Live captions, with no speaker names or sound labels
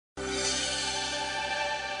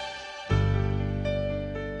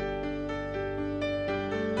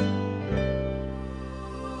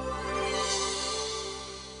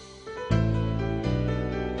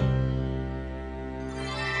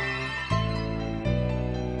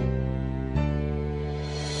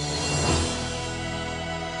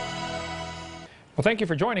Well, thank you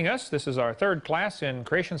for joining us. This is our third class in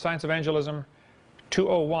Creation Science Evangelism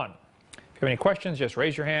 201. If you have any questions, just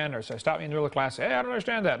raise your hand or say, stop me in the middle of the class. Hey, I don't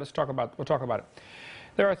understand that. We'll talk about it.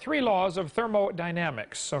 There are three laws of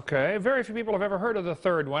thermodynamics, okay? Very few people have ever heard of the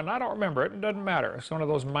third one. I don't remember it. It doesn't matter. It's one of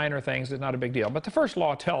those minor things. It's not a big deal. But the first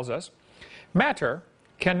law tells us matter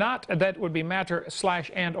cannot, that would be matter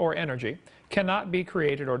 / and or energy, cannot be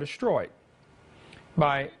created or destroyed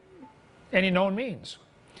by any known means.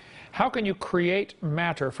 How can you create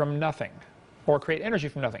matter from nothing or create energy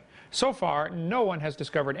from nothing? So far, no one has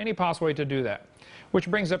discovered any possible way to do that. Which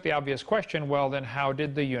brings up the obvious question, well then how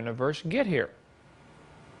did the universe get here?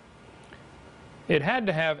 It had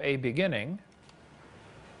to have a beginning.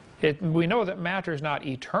 We know that matter is not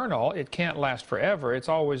eternal. It can't last forever. It's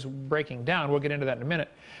always breaking down. We'll get into that in a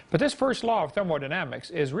minute. But this first law of thermodynamics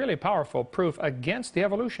is really powerful proof against the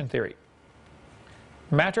evolution theory.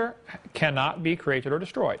 Matter cannot be created or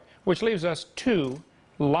destroyed, which leaves us two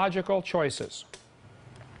logical choices.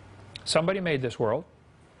 Somebody made this world,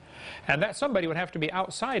 and that somebody would have to be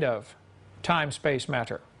outside of time, space,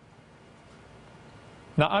 matter.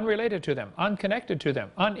 Now, unrelated to them, unconnected to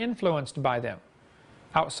them, uninfluenced by them,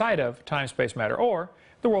 outside of time, space, matter, or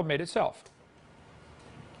the world made itself.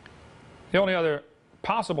 The only other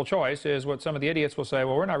possible choice is what some of the idiots will say,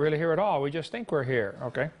 well, we're not really here at all, we just think we're here,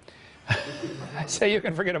 okay? I say you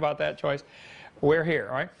can forget about that choice. We're here,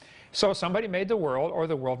 all right? So somebody made the world, or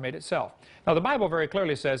the world made itself. Now, the Bible very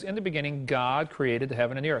clearly says, in the beginning, God created the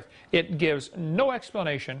heaven and the earth. It gives no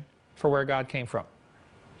explanation for where God came from.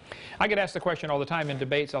 I get asked the question all the time in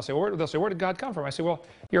debates. They'll say, where did God come from? I say, well,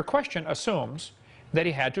 your question assumes that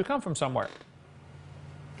he had to come from somewhere.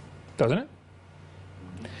 Doesn't it?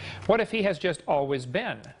 What if he has just always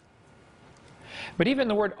been? But even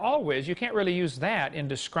the word always, you can't really use that in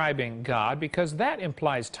describing God because that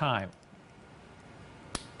implies time.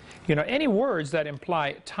 You know, any words that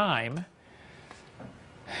imply time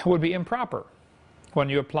would be improper when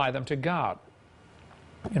you apply them to God.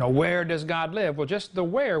 You know, where does God live? Well, just the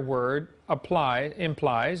where word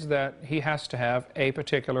implies that he has to have a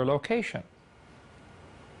particular location.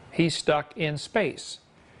 He's stuck in space.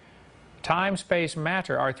 Time, space,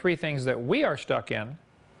 matter are three things that we are stuck in.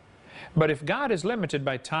 But if God is limited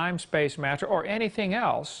by time, space, matter, or anything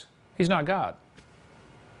else, he's not God.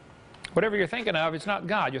 Whatever you're thinking of, it's not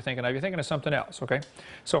God you're thinking of. You're thinking of something else, okay?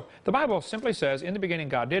 So the Bible simply says, in the beginning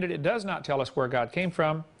God did it. It does not tell us where God came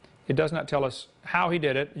from. It does not tell us how he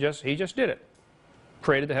did it. He just did it.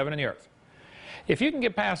 Created the heaven and the earth. If you can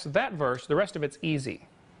get past that verse, the rest of it's easy.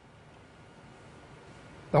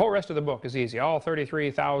 The whole rest of the book is easy. All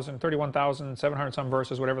 31,700 some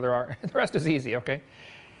verses, whatever there are. The rest is easy, okay?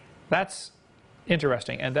 That's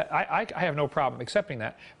interesting, and I have no problem accepting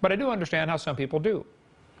that. But I do understand how some people do.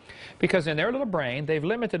 Because in their little brain, they've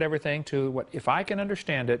limited everything to what, if I can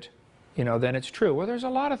understand it, you know, then it's true. Well, there's a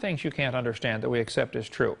lot of things you can't understand that we accept as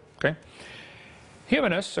true, okay?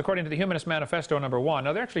 Humanists, according to the Humanist Manifesto #1,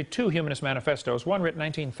 now there are actually two Humanist Manifestos, one written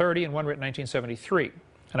 1930 and one written 1973.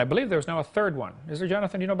 And I believe there's now a third one. Is there,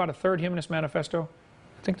 Jonathan, do you know about a third Humanist Manifesto?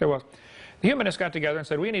 I think there was. The Humanists got together and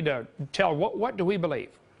said, we need to tell, what do we believe?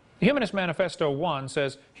 The Humanist Manifesto 1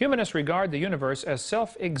 says, humanists regard the universe as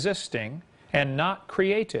self-existing and not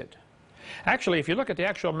created. Actually, if you look at the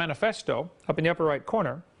actual manifesto up in the upper right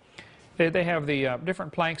corner, they have the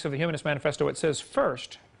different planks of the Humanist Manifesto. It says,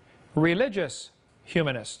 first, religious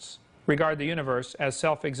humanists regard the universe as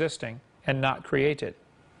self-existing and not created.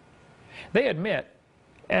 They admit,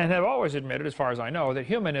 and have always admitted, as far as I know, that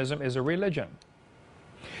humanism is a religion.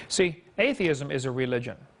 See, atheism is a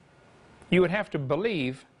religion. You would have to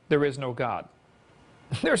believe there is no God.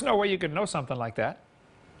 There's no way you could know something like that.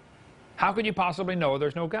 How could you possibly know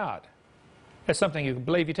there's no God? It's something you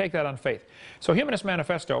believe. You take that on faith. So Humanist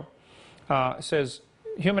Manifesto says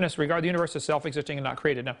humanists regard the universe as self-existing and not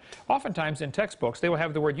created. Now, oftentimes in textbooks, they will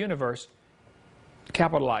have the word universe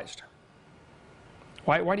capitalized.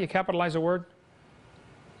 Why do you capitalize a word?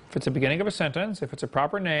 If it's the beginning of a sentence, if it's a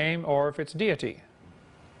proper name, or if it's deity.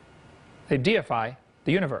 They deify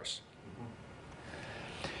the universe.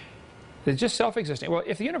 It's just self-existing. Well,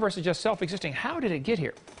 if the universe is just self-existing, how did it get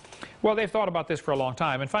here? Well, they've thought about this for a long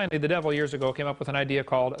time, and finally the devil years ago came up with an idea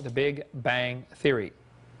called the Big Bang Theory.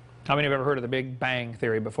 How many have ever heard of the Big Bang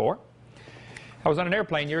Theory before? I was on an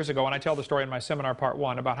airplane years ago, and I tell the story in my seminar part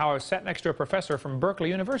 1 about how I was sat next to a professor from Berkeley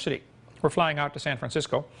University. We're flying out to San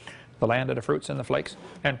Francisco, the land of the fruits and the flakes,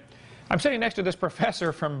 and I'm sitting next to this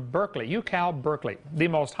professor from Berkeley, UCal Berkeley, the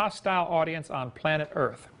most hostile audience on planet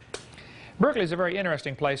Earth. Berkeley is a very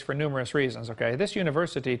interesting place for numerous reasons, okay? This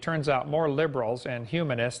university turns out more liberals and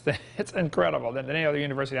humanists, it's incredible, than any other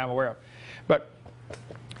university I'm aware of. But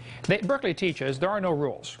Berkeley teaches there are no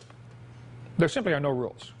rules. There simply are no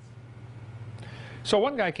rules. So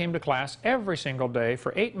one guy came to class every single day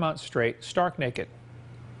for 8 months straight, stark naked.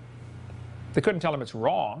 They couldn't tell him it's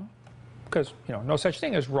wrong, because, you know, no such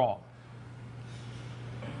thing as wrong.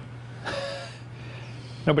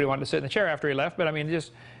 Nobody wanted to sit in the chair after he left, but I mean,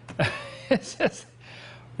 just, it's just,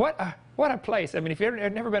 what a place. I mean, if you've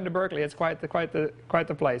never been to Berkeley, it's quite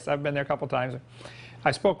the place. I've been there a couple times.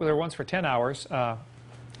 I spoke with her once for 10 hours,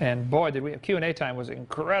 and boy, did we, Q&A time was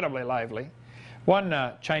incredibly lively.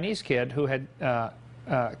 One Chinese kid who had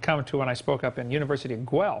come to when I spoke up in University of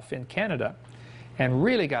Guelph in Canada and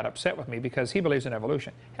really got upset with me because he believes in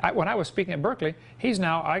evolution. When I was speaking at Berkeley, he's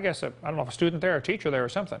now, I guess, I don't know if a student there or a teacher there or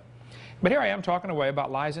something. But here I am talking away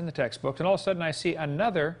about lies in the textbooks, and all of a sudden I see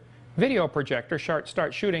another video projector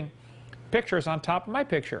start shooting pictures on top of my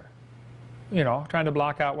picture, you know, trying to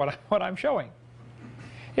block out what I'm showing.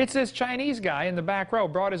 It's this Chinese guy in the back row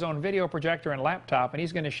brought his own video projector and laptop, and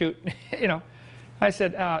he's going to shoot, you know. I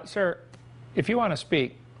said, sir, if you want to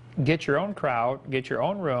speak, get your own crowd, get your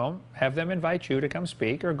own room, have them invite you to come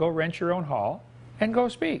speak, or go rent your own hall and go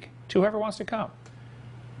speak to whoever wants to come.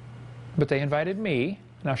 But they invited me.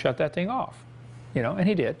 Now shut that thing off, you know, and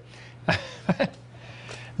he did.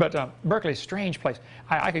 But Berkeley's a strange place.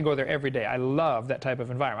 I could go there every day. I love that type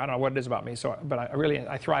of environment. I don't know what it is about me, but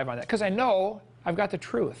I thrive on that because I know I've got the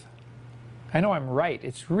truth. I know I'm right.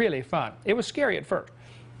 It's really fun. It was scary at first,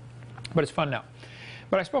 but it's fun now.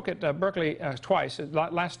 But I spoke at Berkeley twice,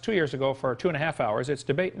 last 2 years ago for 2.5 hours. It's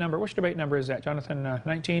debate number, which debate number is that, Jonathan?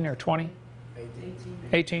 19 or 20?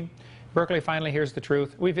 18. Berkeley finally hears the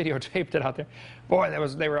truth. We videotaped it out there. Boy,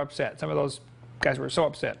 they were upset. Some of those guys were so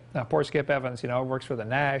upset. Poor Skip Evans, you know, works for the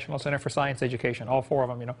National Center for Science Education, all 4 of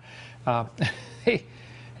them, you know.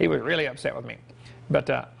 He was really upset with me. But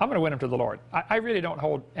I'm going to win him to the Lord. I really don't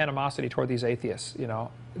hold animosity toward these atheists, you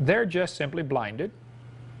know. They're just simply blinded.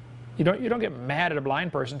 You don't get mad at a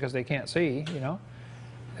blind person because they can't see, you know.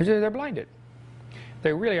 They're blinded.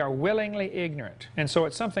 They really are willingly ignorant. And so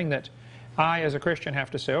it's something that I, as a Christian, have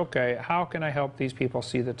to say, okay, how can I help these people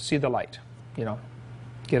see the light, you know,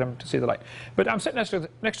 get them to see the light. But I'm sitting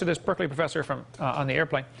next to this Berkeley professor from on the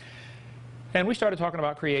airplane, and we started talking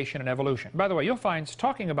about creation and evolution. By the way, you'll find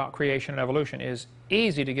talking about creation and evolution is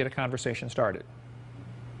easy to get a conversation started.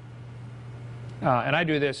 And I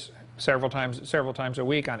do this several times a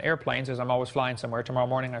week on airplanes, as I'm always flying somewhere. Tomorrow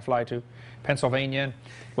morning I fly to Pennsylvania, and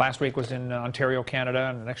last week was in Ontario, Canada,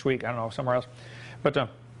 and the next week, I don't know, somewhere else. But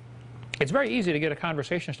it's very easy to get a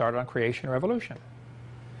conversation started on creation or evolution.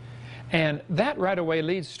 And that right away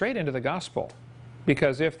leads straight into the gospel.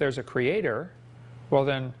 Because if there's a creator, well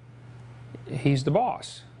then, he's the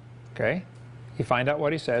boss. Okay? You find out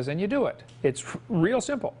what he says and you do it. It's real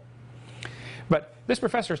simple. But this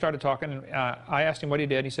professor started talking, and I asked him what he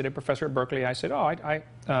did. He said, a professor at Berkeley. I said, oh,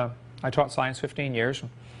 I taught science 15 years.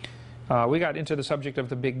 We got into the subject of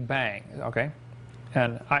the Big Bang. Okay?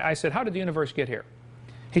 And I said, how did the universe get here?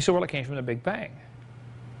 He said, well, it came from the Big Bang.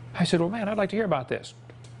 I said, well, man, I'd like to hear about this.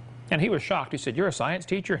 And he was shocked. He said, you're a science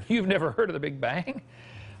teacher and you've never heard of the Big Bang?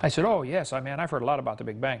 I said, oh, yes, man, I've heard a lot about the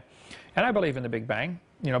Big Bang. And I believe in the Big Bang,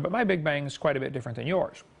 you know, but my Big Bang is quite a bit different than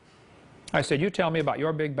yours. I said, you tell me about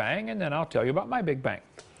your Big Bang, and then I'll tell you about my Big Bang.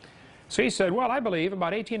 So he said, well, I believe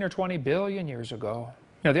about 18 or 20 billion years ago.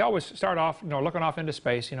 You know, they always start off, you know, looking off into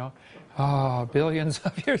space, you know. Oh, billions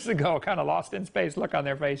of years ago, kind of lost in space, look on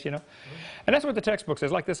their face, you know. And that's what the textbook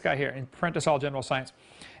says, like this guy here in Prentice Hall General Science.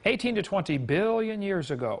 18 to 20 billion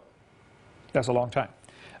years ago. That's a long time.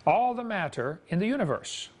 All the matter in the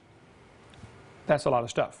universe. That's a lot of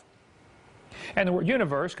stuff. And the word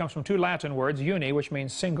universe comes from 2 Latin words, uni, which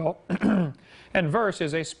means single, and verse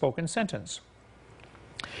is a spoken sentence.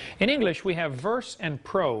 In English, we have verse and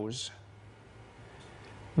prose.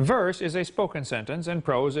 Verse is a spoken sentence, and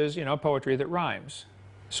prose is, you know, poetry that rhymes.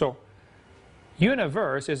 So,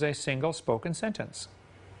 universe is a single spoken sentence.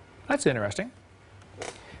 That's interesting.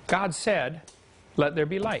 God said, let there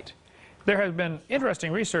be light. There has been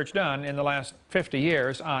interesting research done in the last 50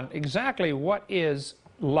 years on exactly what is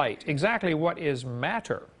light, exactly what is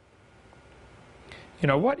matter. You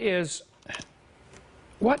know, what is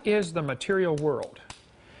the material world?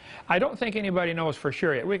 I don't think anybody knows for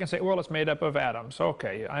sure yet. We can say, well, it's made up of atoms.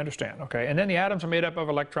 Okay, I understand. Okay, and then the atoms are made up of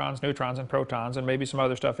electrons, neutrons, and protons, and maybe some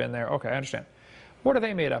other stuff in there. Okay, I understand. What are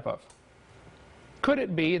they made up of? Could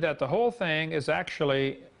it be that the whole thing is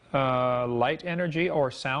actually light energy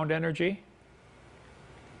or sound energy?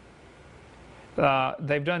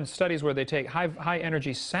 They've done studies where they take high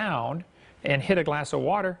energy sound and hit a glass of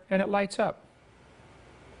water and it lights up.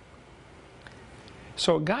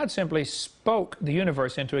 So God simply spoke the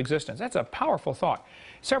universe into existence. That's a powerful thought.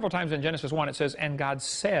 Several times in Genesis 1 it says, and God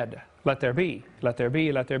said, let there be, let there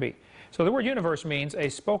be, let there be. So the word universe means a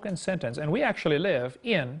spoken sentence, and we actually live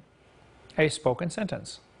in a spoken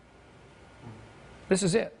sentence. This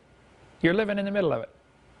is it. You're living in the middle of it.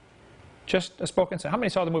 Just a spoken sentence. How many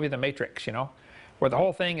saw the movie The Matrix, you know, where the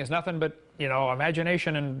whole thing is nothing but, you know,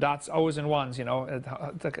 imagination and dots, O's and ones, you know.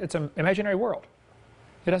 It's an imaginary world.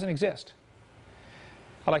 It doesn't exist.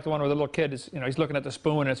 I like the one where the little kid is, you know, he's looking at the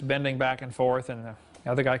spoon and it's bending back and forth, and the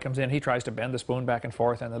other guy comes in, he tries to bend the spoon back and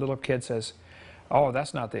forth, and the little kid says, oh,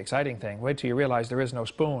 that's not the exciting thing. Wait till you realize there is no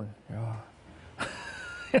spoon. Oh.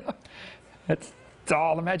 It's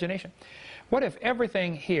all imagination. What if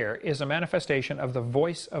everything here is a manifestation of the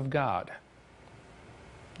voice of God?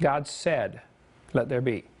 God said, let there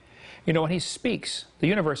be. You know, when He speaks, the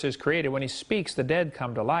universe is created. When He speaks, the dead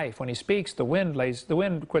come to life. When He speaks, the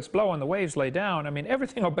wind quits blowing, the waves lay down. I mean,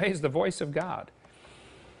 everything obeys the voice of God,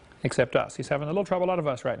 except us. He's having a little trouble out of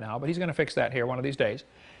us right now, but He's going to fix that here one of these days.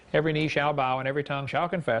 Every knee shall bow and every tongue shall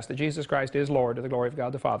confess that Jesus Christ is Lord, to the glory of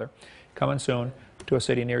God the Father, coming soon to a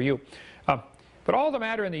city near you. But all the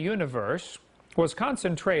matter in the universe was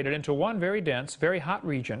concentrated into one very dense, very hot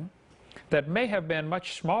region that may have been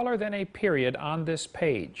much smaller than a period on this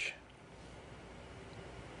page.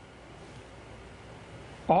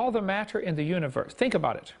 All the matter in the universe, think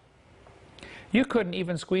about it. You couldn't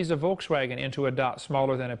even squeeze a Volkswagen into a dot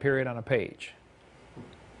smaller than a period on a page.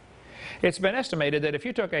 It's been estimated that if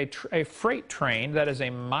you took a freight train that is a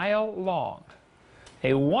mile long,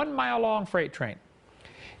 a 1 mile long freight train,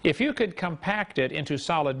 if you could compact it into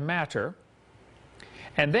solid matter,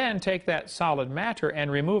 and then take that solid matter and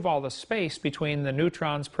remove all the space between the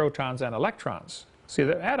neutrons, protons, and electrons. See,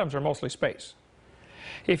 the atoms are mostly space.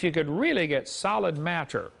 If you could really get solid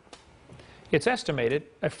matter, it's estimated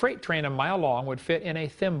a freight train a mile long would fit in a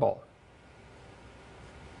thimble.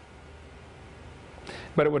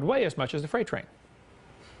 But it would weigh as much as the freight train.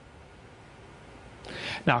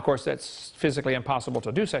 Now, of course, that's physically impossible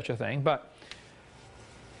to do such a thing, but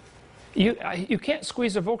you can't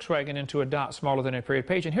squeeze a Volkswagen into a dot smaller than a period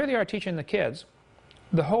page. And here they are teaching the kids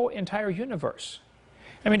the whole entire universe.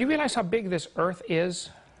 I mean, do you realize how big this Earth is?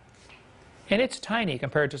 And it's tiny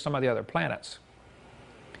compared to some of the other planets.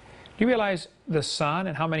 Do you realize the sun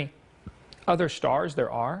and how many other stars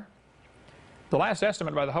there are? The last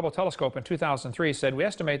estimate by the Hubble telescope in 2003 said we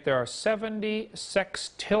estimate there are 70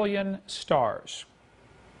 sextillion stars.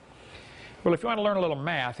 Well, if you want to learn a little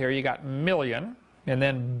math here, you got million, and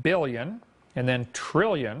then billion, and then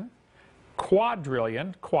trillion,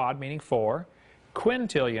 quadrillion, quad meaning 4,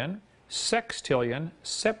 quintillion, sextillion,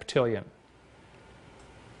 septillion,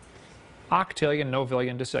 octillion,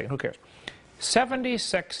 novillion, decillion, who cares? 70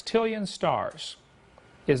 sextillion stars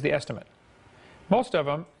is the estimate. Most of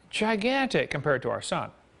them gigantic compared to our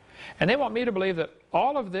sun. And they want me to believe that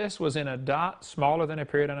all of this was in a dot smaller than a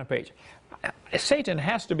period on a page. Satan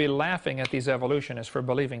has to be laughing at these evolutionists for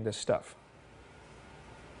believing this stuff.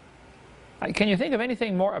 Can you think of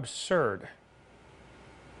anything more absurd?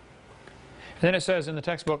 And then it says in the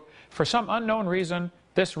textbook, for some unknown reason,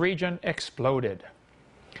 this region exploded.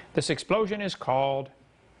 This explosion is called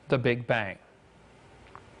the Big Bang.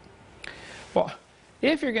 Well,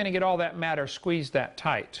 if you're going to get all that matter squeezed that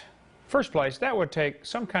tight, first place, that would take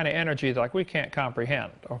some kind of energy like we can't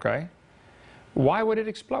comprehend, okay? Why would it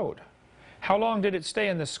explode? How long did it stay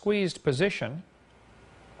in the squeezed position?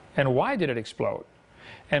 And why did it explode?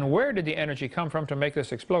 And where did the energy come from to make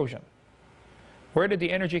this explosion? Where did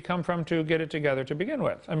the energy come from to get it together to begin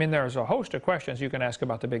with? I mean, there's a host of questions you can ask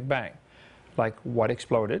about the Big Bang. Like, what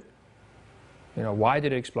exploded? You know, why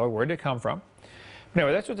did it explode? Where did it come from?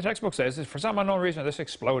 Anyway, that's what the textbook says. For some unknown reason, this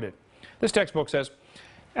exploded. This textbook says,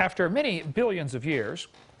 after many billions of years,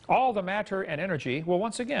 all the matter and energy will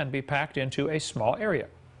once again be packed into a small area.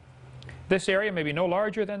 This area may be no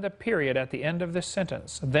larger than the period at the end of this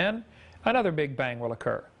sentence. Then, another Big Bang will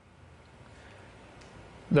occur.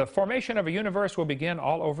 The formation of a universe will begin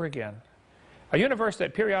all over again. A universe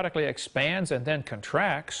that periodically expands and then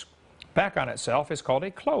contracts back on itself is called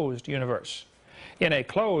a closed universe. In a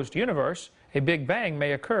closed universe, a Big Bang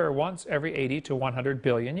may occur once every 80 to 100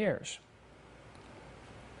 billion years.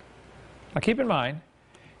 Now keep in mind,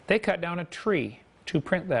 they cut down a tree to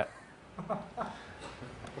print that.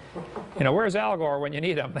 You know, where's Al Gore when you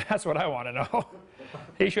need him? That's what I want to know.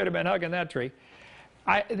 He should have been hugging that tree.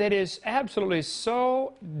 That is absolutely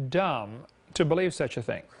so dumb to believe such a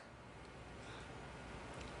thing.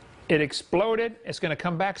 It exploded. It's going to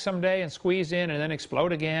come back someday and squeeze in and then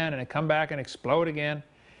explode again and it come back and explode again.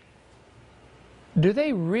 Do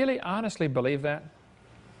they really honestly believe that?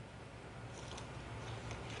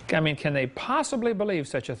 I mean, can they possibly believe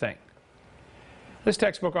such a thing? This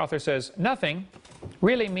textbook author says, nothing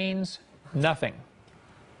really means nothing.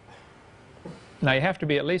 Now, you have to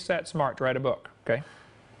be at least that smart to write a book, okay?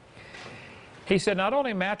 He said not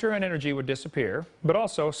only matter and energy would disappear, but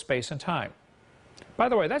also space and time. By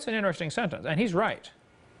the way, that's an interesting sentence, and he's right.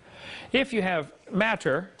 If you have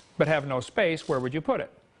matter but have no space, where would you put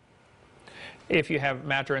it? If you have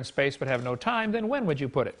matter and space but have no time, then when would you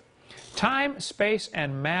put it? Time, space,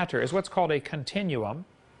 and matter is what's called a continuum.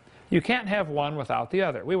 You can't have one without the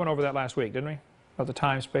other. We went over that last week, didn't we? About the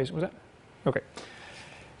time, space, was that? Okay.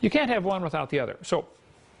 You can't have one without the other. So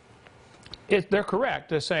they're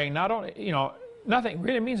correct as saying not only, you know, nothing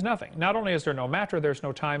really means nothing. Not only is there no matter, there's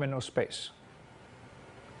no time and no space.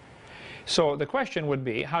 So the question would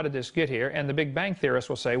be, how did this get here? And the Big Bang theorists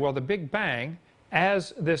will say, well, the Big Bang,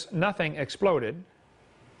 as this nothing exploded,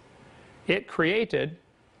 it created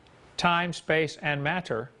time, space, and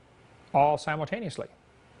matter all simultaneously.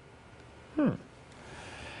 The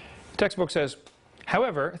textbook says,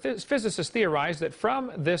 however, physicists theorize that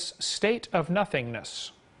from this state of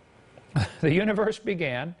nothingness, the universe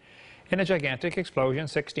began in a gigantic explosion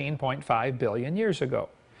 16.5 billion years ago.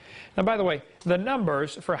 Now, by the way, the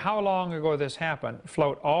numbers for how long ago this happened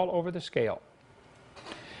float all over the scale.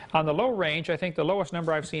 On the low range, I think the lowest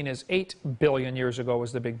number I've seen is 8 billion years ago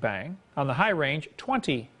was the Big Bang. On the high range,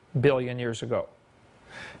 20 billion years ago.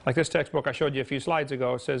 Like this textbook I showed you a few slides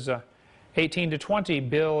ago, it says 18 to 20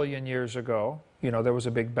 billion years ago, you know, there was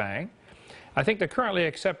a Big Bang. I think the currently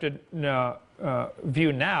accepted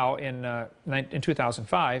view now in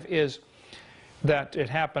 2005 is that it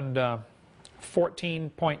happened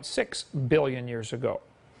 14.6 billion years ago.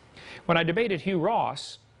 When I debated Hugh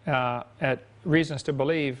Ross at Reasons to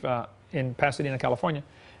Believe in Pasadena, California,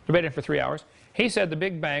 debated for 3 hours, he said the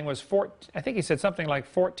Big Bang was, I think he said something like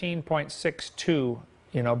 14.62,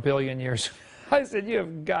 you know, billion years. I said, you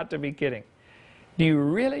have got to be kidding. Do you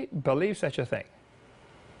really believe such a thing?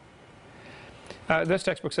 This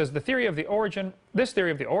textbook says this theory of the origin of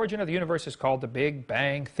the universe is called the Big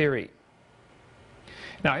Bang theory.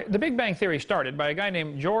 Now, the Big Bang theory started by a guy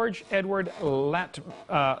named George Edward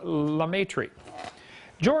Lemaitre.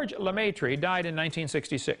 George Lemaitre died in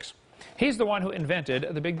 1966. He's the one who invented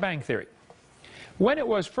the Big Bang theory. When it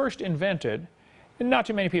was first invented, not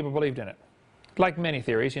too many people believed in it. Like many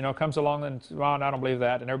theories, you know, comes along and, well, I don't believe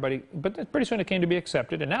that, and everybody, but pretty soon it came to be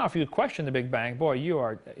accepted. And now if you question the Big Bang, boy,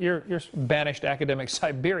 you're banished to academic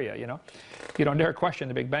Siberia, you know. You don't dare question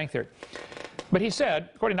the Big Bang theory. But he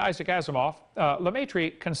said, according to Isaac Asimov,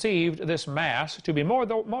 Lemaitre conceived this mass to be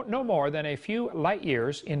no more than a few light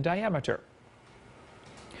years in diameter.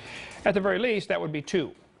 At the very least, that would be 2,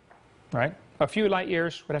 right? A few light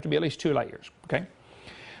years would have to be at least 2 light years, okay?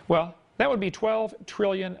 Well, that would be 12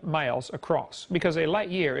 trillion miles across, because a light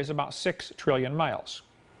year is about 6 trillion miles.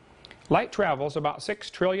 Light travels about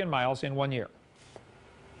 6 trillion miles in 1 year.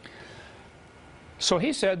 So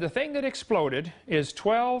he said the thing that exploded is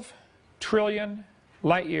 12 trillion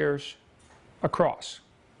light years across.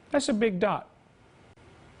 That's a big dot.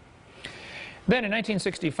 Then in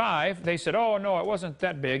 1965, they said, oh, no, it wasn't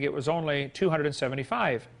that big. It was only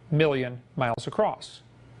 275 million miles across.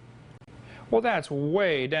 Well, that's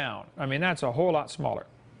way down. I mean, that's a whole lot smaller.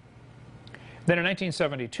 Then in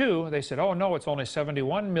 1972, they said, oh, no, it's only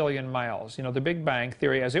 71 million miles. You know, the Big Bang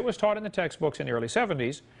theory, as it was taught in the textbooks in the early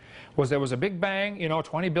 70s, was there was a Big Bang, you know,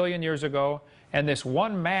 20 billion years ago, and this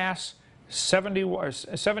one mass,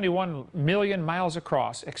 71 million miles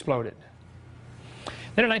across, exploded.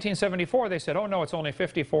 Then in 1974, they said, oh, no, it's only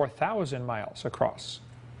 54,000 miles across.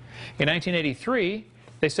 In 1983,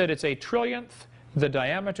 they said it's a trillionth the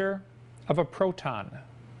diameter of a proton.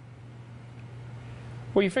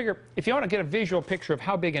 Well, you figure, if you want to get a visual picture of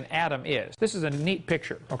how big an atom is, this is a neat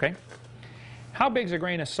picture, okay? How big is a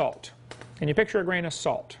grain of salt? Can you picture a grain of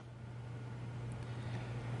salt?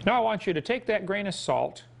 Now I want you to take that grain of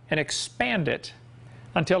salt and expand it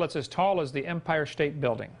until it's as tall as the Empire State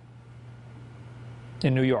Building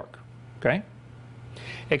in New York, okay?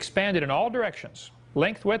 Expand it in all directions.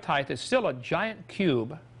 Length, width, height is still a giant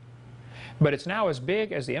cube, but it's now as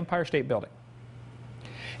big as the Empire State Building.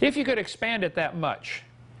 If you could expand it that much,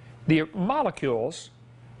 the molecules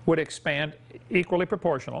would expand equally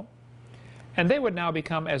proportional, and they would now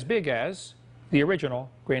become as big as the original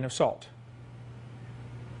grain of salt.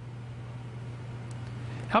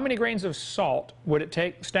 How many grains of salt would it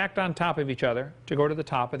take stacked on top of each other to go to the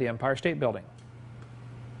top of the Empire State Building?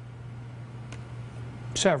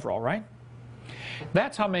 Several, right?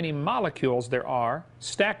 That's how many molecules there are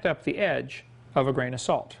stacked up the edge of a grain of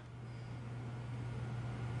salt.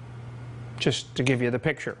 Just to give you the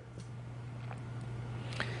picture.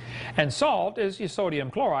 And salt is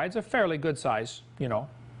sodium chloride. It's a fairly good size,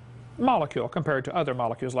 molecule compared to other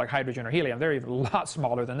molecules like hydrogen or helium. They're even a lot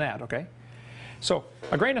smaller than that, okay? So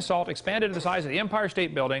a grain of salt expanded to the size of the Empire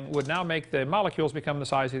State Building would now make the molecules become the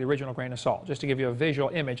size of the original grain of salt, just to give you a visual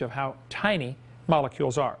image of how tiny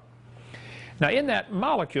molecules are. Now in that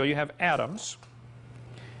molecule you have atoms,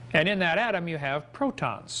 and in that atom you have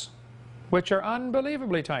protons, which are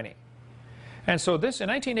unbelievably tiny. And so this, in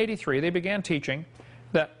 1983, they began teaching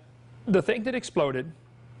that the thing that exploded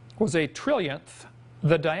was a trillionth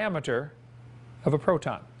the diameter of a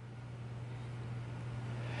proton.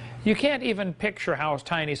 You can't even picture how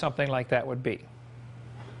tiny something like that would be.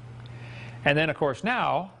 And then, of course,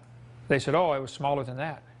 now they said, oh, it was smaller than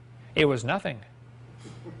that. It was nothing.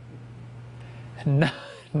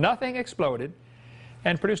 Nothing exploded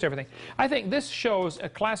and produced everything. I think this shows a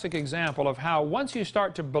classic example of how once you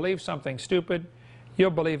start to believe something stupid, you'll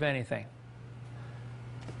believe anything.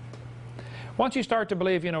 Once you start to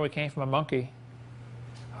believe, we came from a monkey.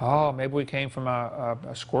 Oh, maybe we came from a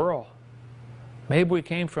squirrel. Maybe we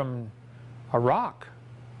came from a rock.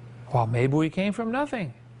 Well, maybe we came from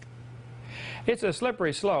nothing. It's a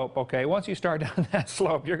slippery slope, okay? Once you start down that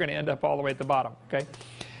slope, you're going to end up all the way at the bottom, okay?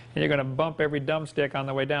 And you're going to bump every dumb stick on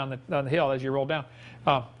the way down the hill as you roll down.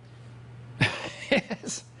 How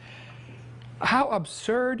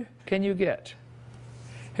absurd can you get?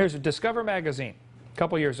 Here's a Discover magazine a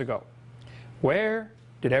couple years ago. Where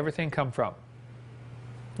did everything come from?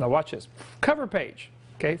 Now watch this. Cover page,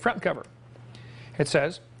 okay, front cover. It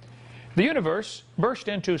says, the universe burst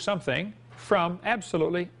into something from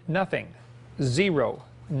absolutely nothing. Zero.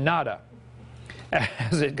 Nada.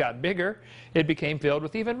 As it got bigger, it became filled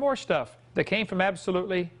with even more stuff that came from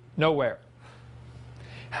absolutely nowhere.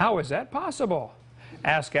 How is that possible?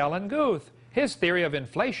 Ask Alan Guth. His theory of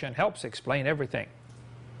inflation helps explain everything.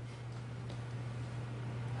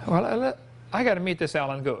 Well, I got to meet this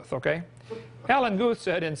Alan Guth, okay? Alan Guth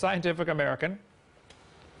said in Scientific American,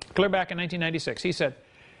 clear back in 1996, he said,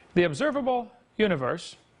 the observable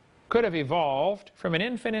universe could have evolved from an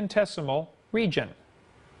infinitesimal region.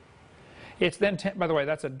 It's then, by the way,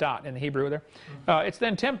 that's a dot in the Hebrew there. It's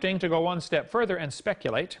then tempting to go one step further and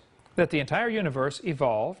speculate that the entire universe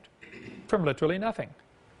evolved from literally nothing.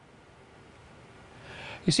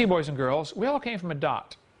 You see, boys and girls, we all came from a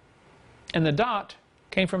dot. And the dot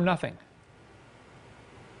came from nothing.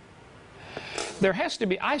 There has to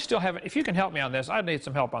be, I still haven't, if you can help me on this, I need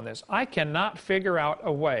some help on this. I cannot figure out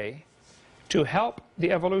a way to help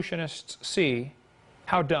the evolutionists see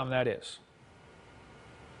how dumb that is.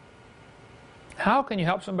 How can you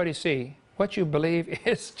help somebody see what you believe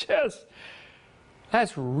is just,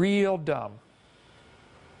 that's real dumb.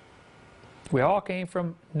 We all came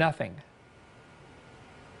from nothing.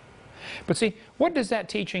 But see, what does that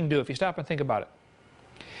teaching do if you stop and think about it?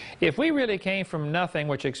 If we really came from nothing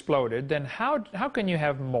which exploded, then how can you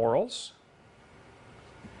have morals?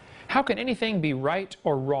 How can anything be right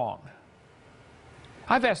or wrong?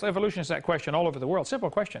 I've asked evolutionists that question all over the world. Simple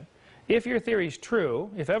question. If your theory is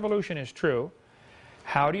true, if evolution is true,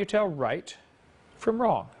 how do you tell right from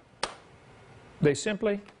wrong? They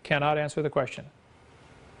simply cannot answer the question.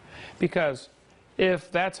 Because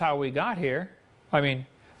if that's how we got here, I mean,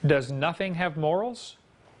 does nothing have morals?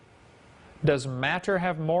 Does matter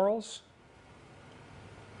have morals?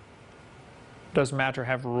 Does matter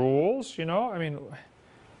have rules? I mean,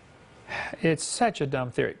 it's such a dumb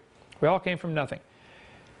theory. We all came from nothing.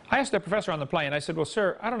 I asked the professor on the plane, I said, well,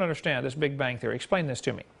 sir, I don't understand this Big Bang theory. Explain this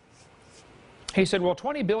to me. He said, well,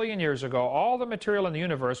 20 billion years ago, all the material in the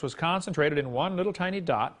universe was concentrated in one little tiny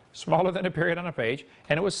dot, smaller than a period on a page,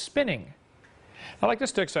 and it was spinning. Now, like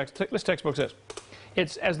this textbook says,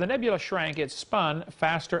 as the nebula shrank, it spun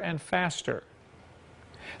faster and faster.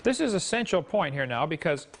 This is an essential point here now,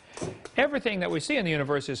 because everything that we see in the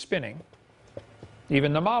universe is spinning.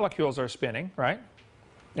 Even the molecules are spinning, right?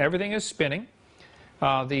 Everything is spinning.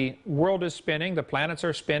 The world is spinning, the planets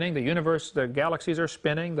are spinning, the universe, the galaxies are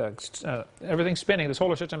spinning, everything's spinning, the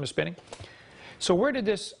solar system is spinning. So where did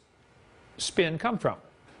this spin come from?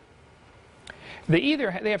 They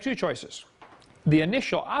have two choices. The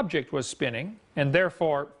initial object was spinning, and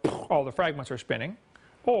therefore all the fragments are spinning,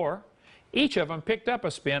 or each of them picked up a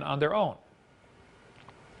spin on their own.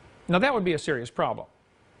 Now that would be a serious problem.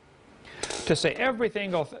 To say every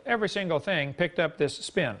single thing picked up this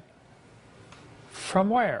spin. From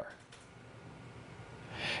where?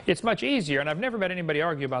 It's much easier, and I've never met anybody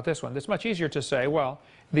argue about this one, it's much easier to say, well,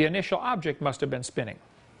 the initial object must have been spinning.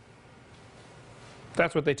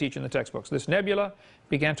 That's what they teach in the textbooks. This nebula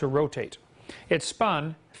began to rotate. It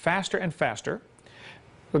spun faster and faster.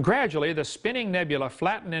 But gradually, the spinning nebula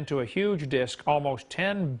flattened into a huge disk almost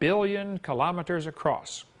 10 billion kilometers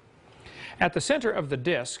across. At the center of the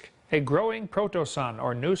disk, a growing protosun,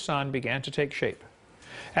 or new sun, began to take shape.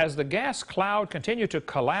 As the gas cloud continued to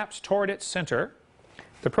collapse toward its center,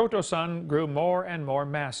 the protosun grew more and more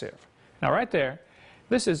massive. Now right there,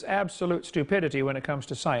 this is absolute stupidity when it comes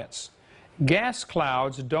to science. Gas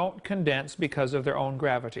clouds don't condense because of their own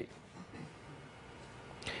gravity.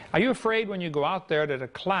 Are you afraid when you go out there that a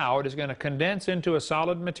cloud is going to condense into a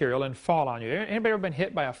solid material and fall on you? Anybody ever been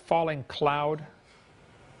hit by a falling cloud?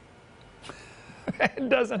 It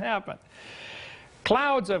doesn't happen.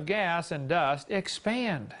 Clouds of gas and dust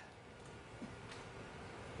expand.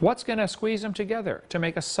 What's going to squeeze them together to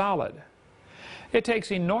make a solid? It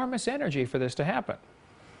takes enormous energy for this to happen.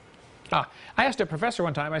 I asked a professor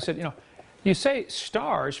one time, I said, you say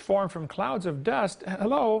stars form from clouds of dust.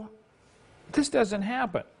 Hello? This doesn't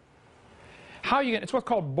happen. How are you going? It's what's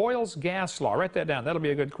called Boyle's gas law. Write that down. That'll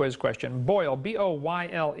be a good quiz question. Boyle,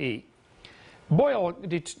 B-O-Y-L-E. Boyle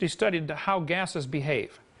studied how gases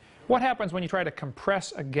behave. What happens when you try to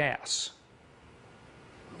compress a gas?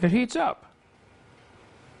 It heats up.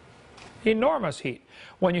 Enormous heat.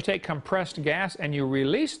 When you take compressed gas and you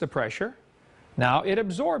release the pressure, now it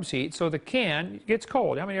absorbs heat, so the can gets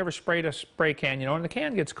cold. How many ever sprayed a spray can, and the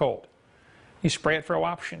can gets cold? You spray it for a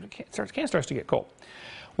while, the can starts to get cold.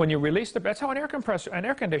 When you release that's how an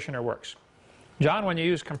air conditioner works. John, when you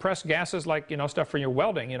use compressed gases like, stuff for your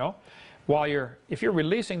welding, if you're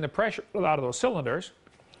releasing the pressure out of those cylinders,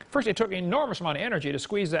 first it took an enormous amount of energy to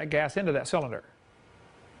squeeze that gas into that cylinder.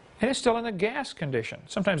 And it's still in a gas condition.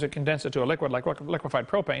 Sometimes it condenses it to a liquid like liquefied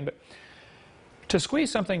propane, but to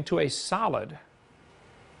squeeze something to a solid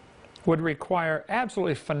would require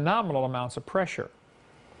absolutely phenomenal amounts of pressure.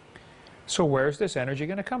 So where's this energy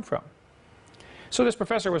going to come from? So this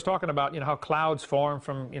professor was talking about, how clouds form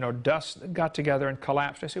from, dust that got together and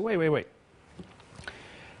collapsed. I said, wait.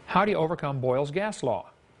 How do you overcome Boyle's gas law?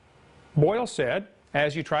 Boyle said,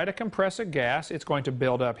 as you try to compress a gas, it's going to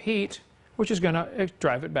build up heat, which is going to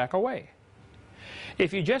drive it back away.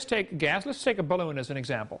 If you just take gas, let's take a balloon as an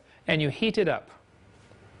example, and you heat it up,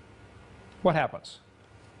 what happens?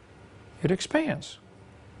 It expands.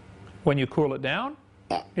 When you cool it down,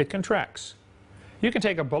 it contracts. You can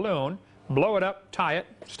take a balloon, blow it up, tie it,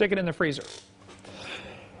 stick it in the freezer.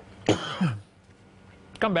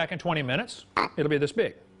 Come back in 20 minutes, it'll be this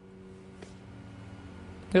big.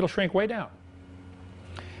 It'll shrink way down.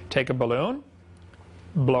 Take a balloon,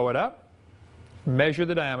 blow it up, measure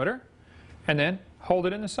the diameter, and then hold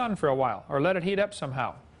it in the sun for a while, or let it heat up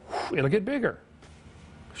somehow. It'll get bigger.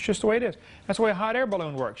 It's just the way it is. That's the way a hot air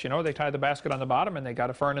balloon works. They tie the basket on the bottom and they got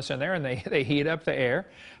a furnace in there and they heat up the air.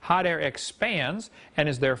 Hot air expands and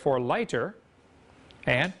is therefore lighter,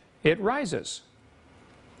 and it rises.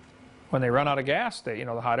 When they run out of gas, the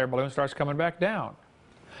hot air balloon starts coming back down.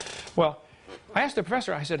 Well, I asked the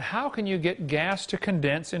professor, I said, how can you get gas to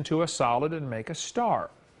condense into a solid and make a star?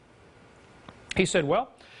 He said,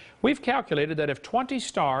 well, we've calculated that if 20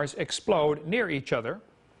 stars explode near each other,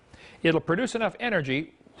 it'll produce enough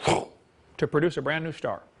energy to produce a brand new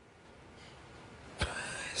star. I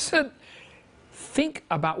said, think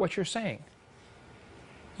about what you're saying.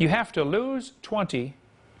 You have to lose 20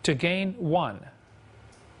 to gain 1.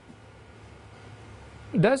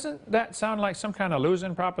 Doesn't that sound like some kind of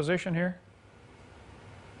losing proposition here?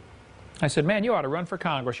 I said, man, you ought to run for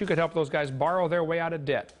Congress. You could help those guys borrow their way out of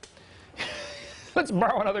debt. Let's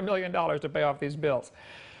borrow another $1 million to pay off these bills.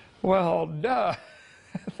 Well, duh.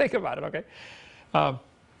 Think about it, okay?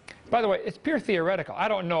 By the way, it's pure theoretical. I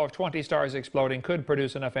don't know if 20 stars exploding could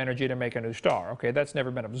produce enough energy to make a new star, okay? That's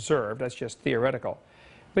never been observed. That's just theoretical.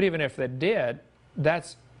 But even if they did,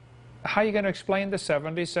 that's how are you going to explain the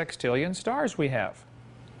 70 sextillion stars we have?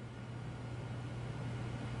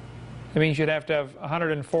 It means you'd have to have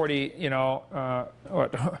 140,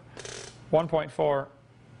 1.4,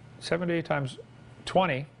 70 times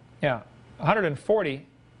 20, yeah, 140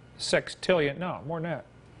 sextillion, no, more than that.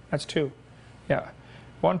 That's 2. Yeah,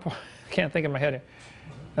 can't think in my head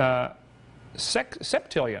here.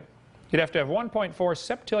 Septillion. You'd have to have 1.4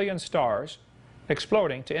 septillion stars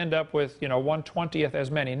exploding to end up with, 1/20th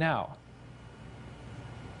as many now.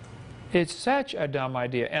 It's such a dumb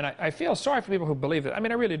idea, and I feel sorry for people who believe it. I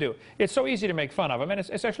mean, I really do. It's so easy to make fun of them, and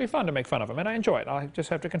it's actually fun to make fun of them, and I enjoy it. I just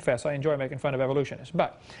have to confess, I enjoy making fun of evolutionists.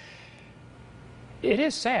 But it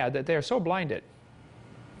is sad that they're so blinded,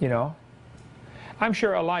 I'm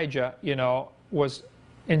sure Elijah, was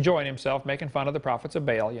enjoying himself making fun of the prophets of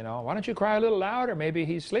Baal, Why don't you cry a little louder? Maybe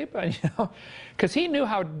he's sleeping, because he knew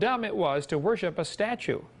how dumb it was to worship a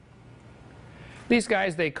statue. These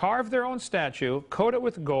guys, they carve their own statue, coat it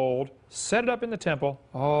with gold, set it up in the temple.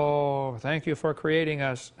 Oh, thank you for creating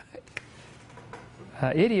us.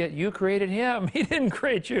 Idiot, you created him. He didn't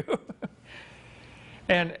create you.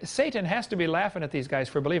 And Satan has to be laughing at these guys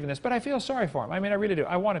for believing this, but I feel sorry for them. I mean, I really do.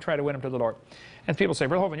 I want to try to win them to the Lord. And people say,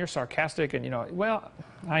 Brother Hovind, you're sarcastic, and, you know, well,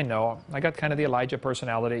 I know. I got kind of the Elijah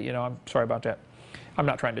personality, you know, I'm sorry about that. I'm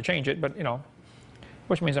not trying to change it, but, you know,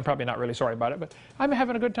 which means I'm probably not really sorry about it, but I'm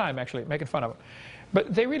having a good time, actually, making fun of them.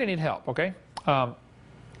 But they really need help, okay?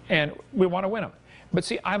 And we want to win them. But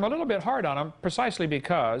see, I'm a little bit hard on them precisely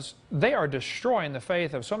because they are destroying the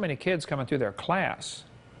faith of so many kids coming through their class.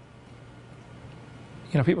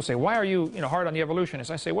 You know, people say, why are you, hard on the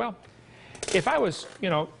evolutionists? I say, well, if I was,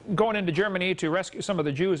 going into Germany to rescue some of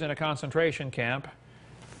the Jews in a concentration camp,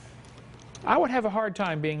 I would have a hard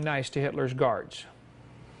time being nice to Hitler's guards.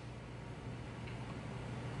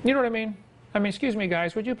 You know what I mean? I mean, excuse me,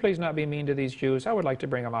 guys, would you please not be mean to these Jews? I would like to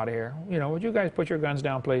bring them out of here. You know, would you guys put your guns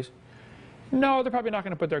down, please? No, they're probably not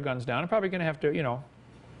going to put their guns down. I'm probably going to have to,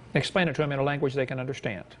 explain it to them in a language they can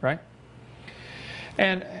understand, right?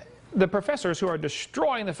 And the professors who are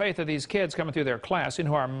destroying the faith of these kids coming through their class and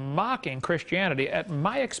who are mocking Christianity at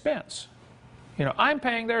my expense, I'm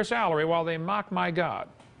paying their salary while they mock my God.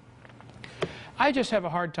 I just have a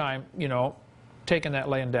hard time, taking that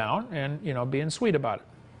laying down and, being sweet about it.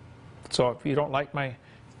 So if you don't like my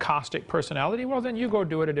caustic personality, well, then you go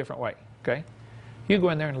do it a different way, okay? You go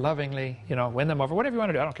in there and lovingly, win them over. Whatever you want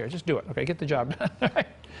to do, I don't care. Just do it, okay? Get the job done.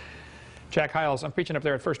 Jack Hiles, I'm preaching up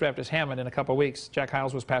there at First Baptist Hammond in a couple of weeks. Jack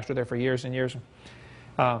Hiles was pastor there for years and years.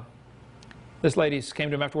 This lady came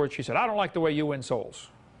to him afterwards. She said, I don't like the way you win souls.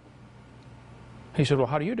 He said, well,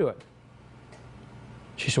 how do you do it?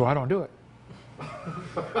 She said, well, I don't do it.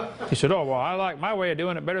 He said, oh, well, I like my way of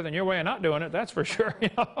doing it better than your way of not doing it, that's for sure.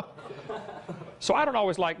 So I don't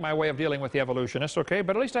always like my way of dealing with the evolutionists, okay,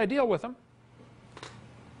 but at least I deal with them.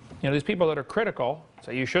 These people that are critical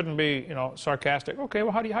say you shouldn't be, sarcastic. Okay,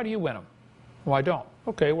 well, how do you win them? Well, I don't.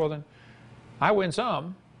 Okay, well then, I win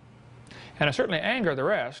some, and I certainly anger the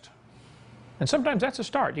rest. And sometimes that's a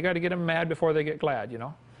start. You got to get them mad before they get glad,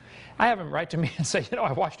 I have them write to me and say,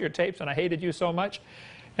 I watched your tapes and I hated you so much.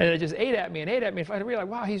 And they just ate at me and ate at me. And I realized,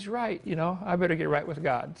 wow, he's right, I better get right with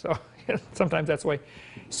God. So sometimes that's the way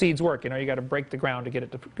seeds work. You got to break the ground to get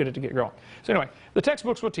it to get growing. So anyway, the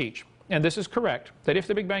textbooks will teach, and this is correct, that if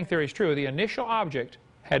the Big Bang Theory is true, the initial object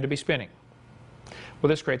had to be spinning. Well,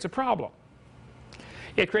 this creates a problem.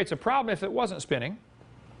 It creates a problem if it wasn't spinning.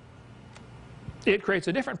 It creates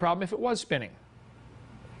a different problem if it was spinning.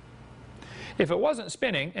 If it wasn't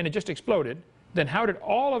spinning and it just exploded, then how did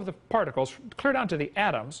all of the particles, clear down to the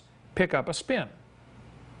atoms, pick up a spin?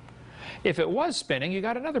 If it was spinning, you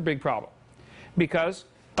got another big problem because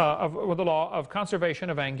of the law of conservation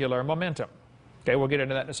of angular momentum. Okay, we'll get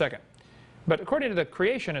into that in a second. But according to the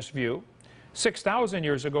creationist view, 6,000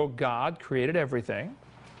 years ago, God created everything.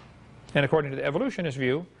 And according to the evolutionist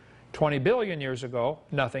view, 20 billion years ago,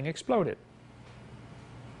 nothing exploded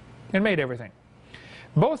and made everything.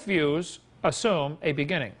 Both views assume a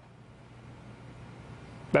beginning.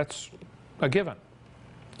 That's a given,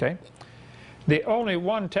 okay? The only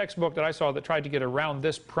one textbook that I saw that tried to get around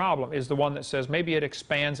this problem is the one that says maybe it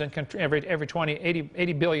expands and every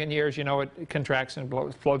 80 billion years, it contracts and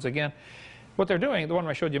explodes again. What they're doing, the one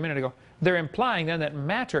I showed you a minute ago, they're implying then that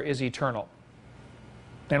matter is eternal.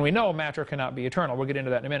 And we know matter cannot be eternal. We'll get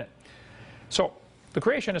into that in a minute. So the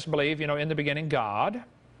creationists believe, in the beginning, God.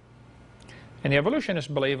 And the evolutionists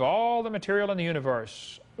believe all the material in the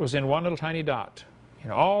universe was in one little tiny dot.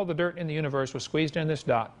 All the dirt in the universe was squeezed in this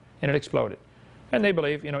dot, and it exploded. And they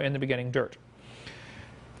believe, in the beginning, dirt.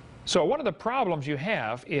 So one of the problems you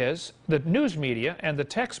have is the news media and the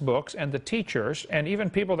textbooks and the teachers and even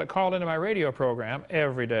people that call into my radio program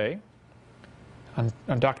every day on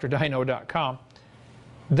drdino.com,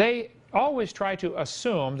 they always try to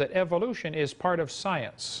assume that evolution is part of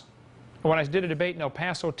science. When I did a debate in El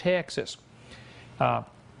Paso, Texas,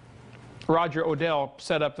 Roger Odell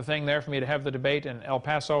set up the thing there for me to have the debate in El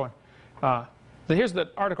Paso. Here's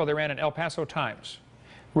the article they ran in El Paso Times.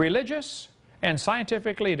 Religious and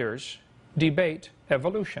scientific leaders debate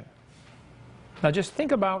evolution. Now just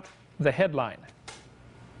think about the headline.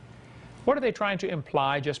 What are they trying to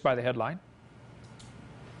imply just by the headline?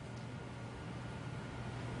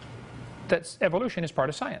 That evolution is part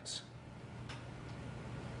of science.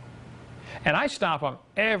 And I stop them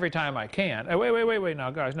every time I can. Wait,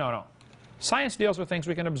 now guys, no. Science deals with things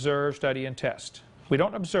we can observe, study, and test. We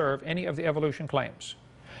don't observe any of the evolution claims.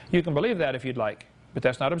 You can believe that if you'd like, but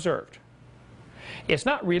that's not observed. It's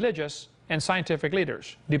not religious and scientific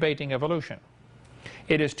leaders debating evolution.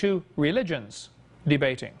 It is two religions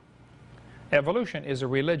debating. Evolution is a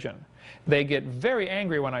religion. They get very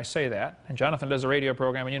angry when I say that, and Jonathan does a radio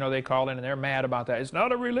program, and you know they call in and they're mad about that. It's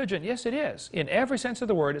not a religion. Yes, it is. In every sense of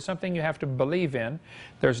the word, it's something you have to believe in.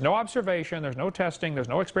 There's no observation, there's no testing, there's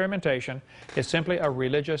no experimentation. It's simply a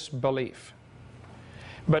religious belief.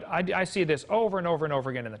 But I see this over and over and over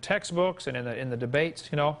again in the textbooks and in the debates,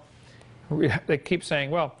 you know. They keep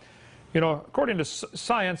saying, well, you know, according to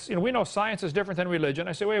science, you know, we know science is different than religion.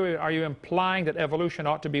 I say, wait, are you implying that evolution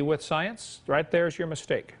ought to be with science? Right there's your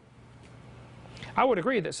mistake. I would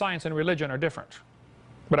agree that science and religion are different,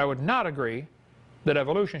 but I would not agree that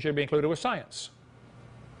evolution should be included with science.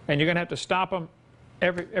 And you're going to have to stop them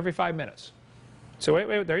every 5 minutes. So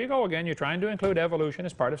wait, there you go again. You're trying to include evolution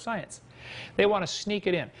as part of science. They want to sneak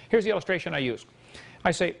it in. Here's the illustration I use.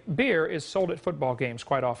 I say beer is sold at football games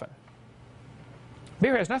quite often.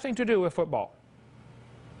 Beer has nothing to do with football.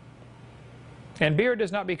 And beer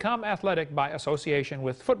does not become athletic by association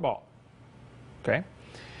with football. Okay?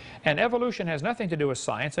 And evolution has nothing to do with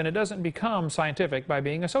science, and it doesn't become scientific by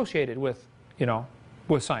being associated with, you know,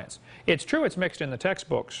 with science. It's true it's mixed in the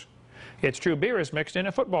textbooks. It's true beer is mixed in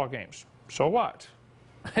at football games. So what?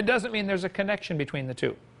 It doesn't mean there's a connection between the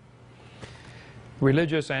two.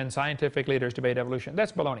 Religious and scientific leaders debate evolution.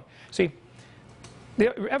 That's baloney. See,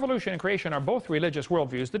 the evolution and creation are both religious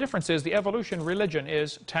worldviews. The difference is the evolution religion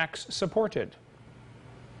is tax supported.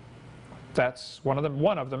 That's one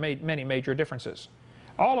of the many major differences.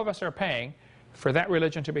 All of us are paying for that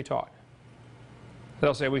religion to be taught.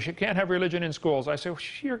 They'll say we can't have religion in schools. I say, well,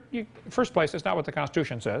 first place, it's not what the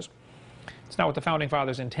Constitution says. It's not what the Founding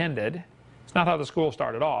Fathers intended. It's not how the school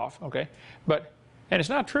started off, okay? And it's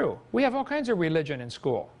not true. We have all kinds of religion in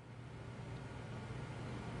school.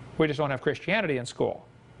 We just don't have Christianity in school.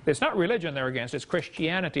 It's not religion they're against, it's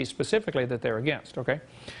Christianity specifically that they're against, okay?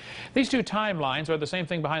 These two timelines are the same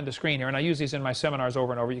thing behind the screen here, and I use these in my seminars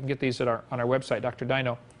over and over. You can get these on our website, Dr.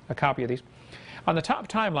 Dino, a copy of these. On the top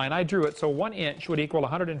timeline, I drew it so 1 inch would equal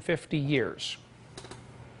 150 years.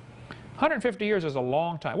 150 years is a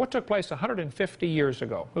long time. What took place 150 years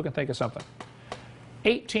ago? Who can think of something?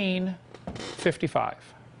 1855.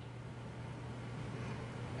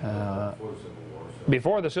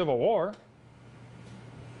 Before the Civil War.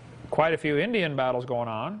 Quite a few Indian battles going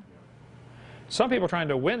on. Some people trying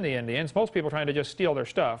to win the Indians. Most people trying to just steal their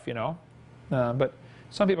stuff, you know. But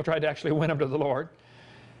some people tried to actually win them to the Lord.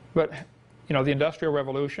 But, you know, the Industrial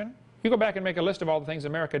Revolution. You go back and make a list of all the things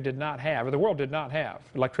America did not have, or the world did not have.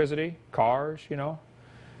 Electricity, cars, you know.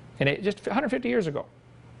 And just 150 years ago.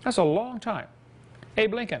 That's a long time.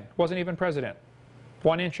 Abe Lincoln wasn't even president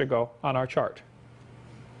 1 inch ago on our chart.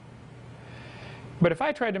 But if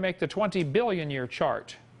I tried to make the 20 billion year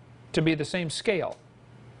chart to be the same scale,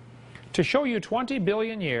 to show you 20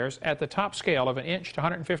 billion years at the top scale of 1 inch to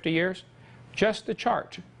 150 years, just the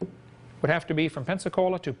chart would have to be from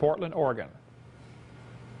Pensacola to Portland, Oregon.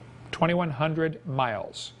 2,100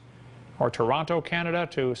 miles. Or Toronto, Canada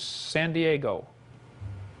to San Diego.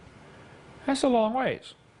 That's a long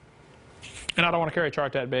ways. And I don't want to carry a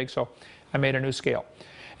chart that big, so I made a new scale.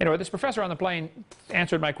 Anyway, this professor on the plane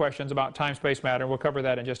answered my questions about time, space, matter. We'll cover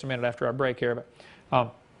that in just a minute after our break here.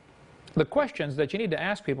 But the questions that you need to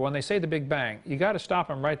ask people when they say the Big Bang, you got to stop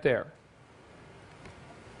them right there.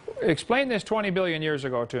 Explain this 20 billion years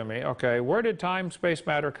ago to me. Okay, where did time, space,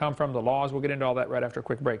 matter come from? The laws. We'll get into all that right after a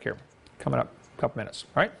quick break here. Coming up in a couple minutes.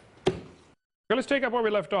 All right? Okay, let's take up where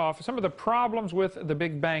we left off. Some of the problems with the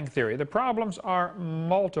Big Bang theory. The problems are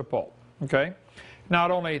multiple. Okay,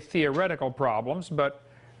 not only theoretical problems, but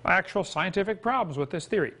actual scientific problems with this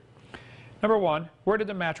theory. Number one, where did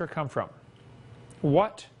the matter come from?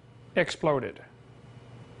 What exploded?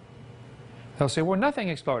 They'll say, well, nothing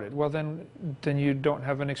exploded. Well, then you don't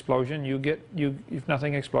have an explosion. If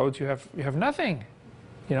nothing explodes, you have nothing.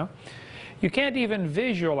 You know, you can't even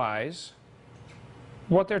visualize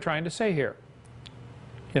what they're trying to say here.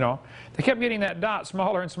 You know, they kept getting that dot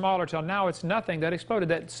smaller and smaller till now it's nothing that exploded.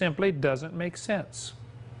 That simply doesn't make sense.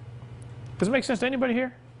 Does it make sense to anybody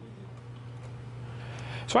here?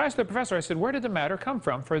 So I asked the professor, I said, where did the matter come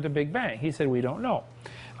from for the Big Bang? He said, we don't know.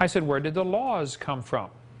 I said, where did the laws come from?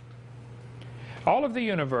 All of the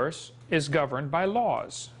universe is governed by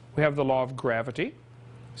laws. We have the law of gravity,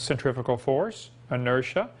 centrifugal force,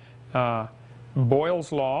 inertia,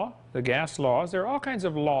 Boyle's law, the gas laws. There are all kinds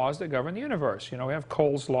of laws that govern the universe. You know, we have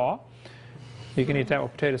Cole's law. You can eat that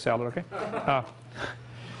with potato salad, okay?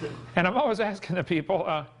 And I'm always asking the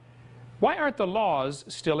people, why aren't the laws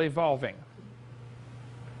still evolving?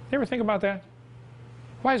 You ever think about that?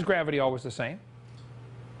 Why is gravity always the same?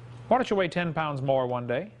 Why don't you weigh 10 pounds more one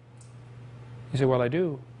day? You say, well, I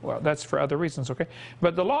do. Well, that's for other reasons, okay?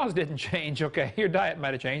 But the laws didn't change, okay? Your diet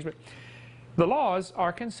might have changed, but the laws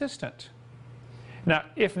are consistent. Now,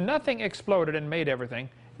 if nothing exploded and made everything,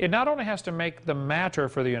 it not only has to make the matter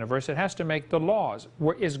for the universe, it has to make the laws.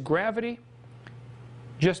 Is gravity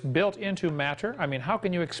just built into matter? I mean, how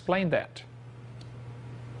can you explain that?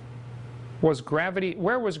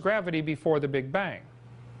 Where was gravity before the Big Bang?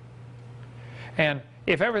 And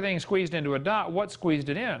if everything squeezed into a dot, what squeezed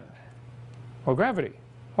it in? Well, gravity.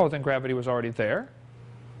 Oh, then gravity was already there.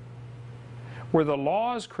 Were the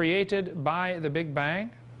laws created by the Big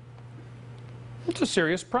Bang? It's a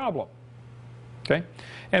serious problem. Okay?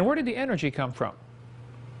 And where did the energy come from?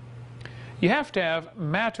 You have to have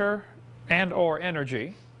matter and or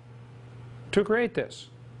energy to create this.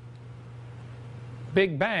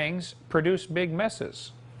 Big bangs produce big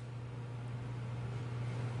messes.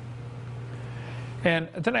 And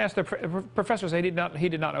then I asked the professor, he did not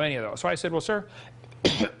know any of those. So I said, well, sir,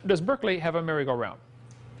 does Berkeley have a merry-go-round?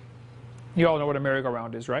 You all know what a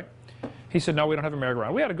merry-go-round is, right? He said, no, we don't have a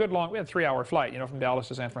merry-go-round. We had a 3-hour flight, from Dallas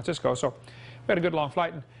to San Francisco. So we had a good long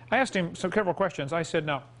flight. And I asked him several questions. I said,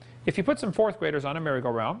 now, if you put some fourth graders on a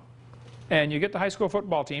merry-go-round and you get the high school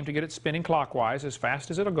football team to get it spinning clockwise as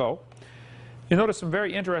fast as it'll go, you notice some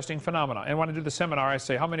very interesting phenomena. And when I do the seminar, I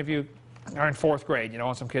say, how many of you are in fourth grade?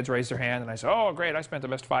 And some kids raise their hand, and I say, oh, great, I spent the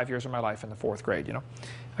best 5 years of my life in the fourth grade,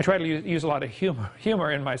 I try to use a lot of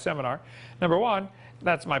humor in my seminar. Number one,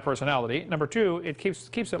 that's my personality. Number two, it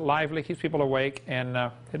keeps it lively, keeps people awake, and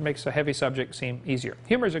it makes a heavy subject seem easier.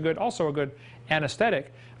 Humor is also a good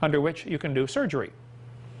anesthetic under which you can do surgery.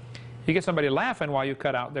 You get somebody laughing while you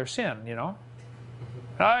cut out their sin,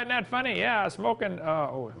 Oh, isn't that funny? Yeah, smoking.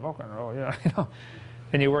 Smoking. Oh, yeah.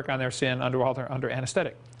 And you work on their sin under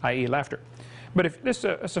anesthetic, i.e. laughter. But if this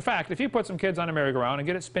is a fact, if you put some kids on a merry-go-round and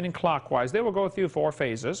get it spinning clockwise, they will go through 4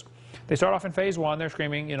 phases. They start off in phase 1, they're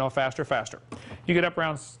screaming, faster, faster. You get up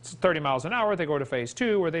around 30 miles an hour, they go to phase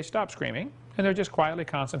 2, where they stop screaming, and they're just quietly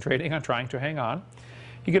concentrating on trying to hang on.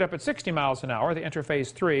 You get up at 60 miles an hour, they enter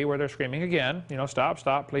phase 3, where they're screaming again, stop,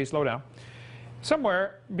 stop, please slow down.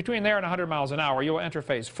 Somewhere between there and 100 miles an hour, you'll enter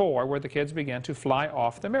phase 4, where the kids begin to fly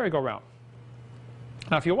off the merry-go-round.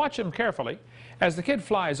 Now, if you watch them carefully, as the kid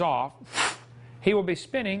flies off, he will be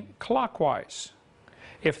spinning clockwise.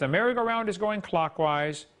 If the merry-go-round is going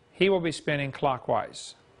clockwise, he will be spinning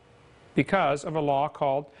clockwise because of a law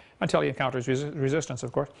called, until he encounters resistance,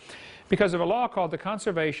 of course, because of a law called the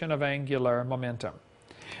conservation of angular momentum.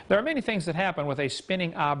 There are many things that happen with a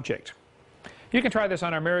spinning object. You can try this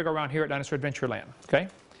on our merry-go-round here at Dinosaur Adventureland, okay?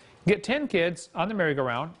 Get 10 kids on the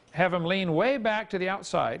merry-go-round, have them lean way back to the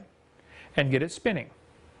outside, and get it spinning.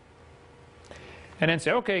 And then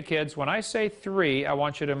say, okay, kids, when I say 3, I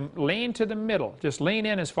want you to lean to the middle. Just lean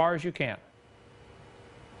in as far as you can.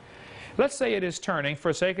 Let's say it is turning,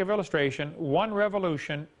 for sake of illustration, 1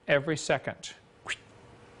 revolution every second.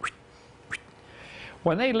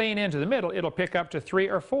 When they lean into the middle, it'll pick up to 3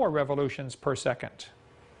 or 4 revolutions per second.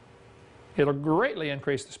 It'll greatly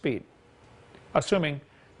increase the speed, assuming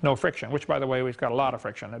no friction, which, by the way, we've got a lot of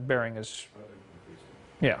friction. That bearing is,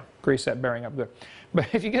 yeah, grease that bearing up good. But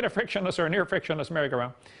if you get a frictionless or a near frictionless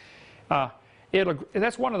merry-go-round,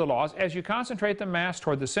 that's one of the laws. As you concentrate the mass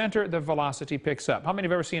toward the center, the velocity picks up. How many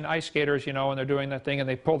have ever seen ice skaters, and they're doing that thing and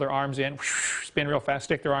they pull their arms in, spin real fast,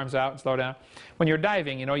 stick their arms out and slow down? When you're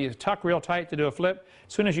diving, you tuck real tight to do a flip.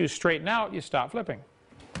 As soon as you straighten out, you stop flipping.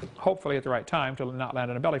 Hopefully at the right time to not land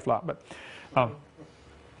in a belly flop. But,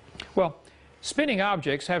 well, spinning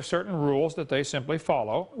objects have certain rules that they simply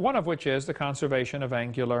follow, one of which is the conservation of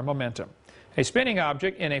angular momentum. A spinning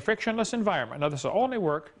object in a frictionless environment, now this will only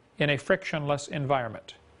work in a frictionless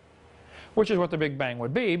environment, which is what the Big Bang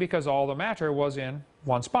would be because all the matter was in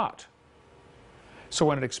one spot. So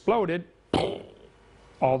when it exploded,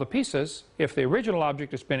 all the pieces, if the original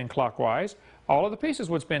object is spinning clockwise, all of the pieces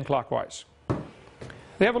would spin clockwise.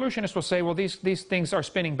 The evolutionists will say, well, these things are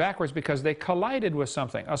spinning backwards because they collided with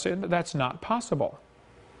something. I'll say, that's not possible.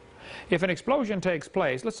 If an explosion takes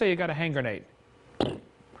place, let's say you got a hand grenade.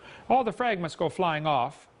 All the fragments go flying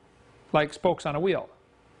off like spokes on a wheel.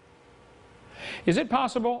 Is it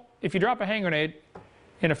possible, if you drop a hand grenade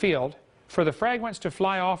in a field, for the fragments to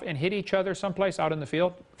fly off and hit each other someplace out in the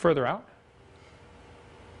field, further out?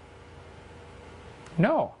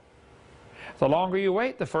 No. The longer you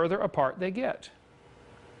wait, the further apart they get.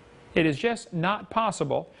 It is just not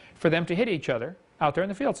possible for them to hit each other out there in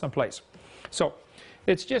the field someplace. So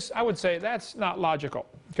it's just, I would say, that's not logical,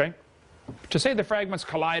 okay? To say the fragments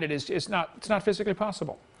collided it's not physically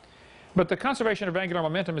possible. But the conservation of angular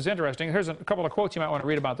momentum is interesting. Here's a couple of quotes you might want to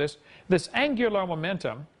read about this. This angular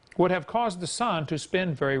momentum would have caused the sun to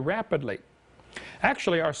spin very rapidly.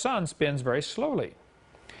 Actually, our sun spins very slowly,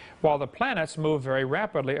 while the planets move very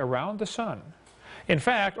rapidly around the sun. In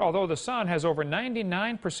fact, although the sun has over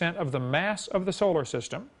 99% of the mass of the solar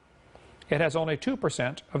system, it has only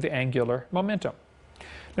 2% of the angular momentum.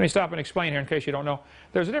 Let me stop and explain here in case you don't know.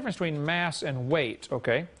 There's a difference between mass and weight,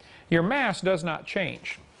 okay? Your mass does not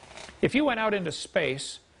change. If you went out into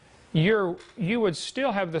space, you would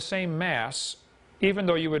still have the same mass, even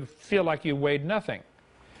though you would feel like you weighed nothing.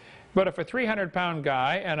 But if a 300-pound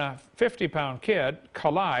guy and a 50-pound kid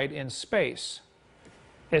collide in space,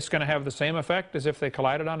 it's going to have the same effect as if they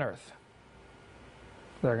collided on Earth.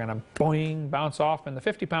 They're going to boing, bounce off, and the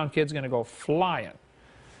 50-pound kid's going to go flying.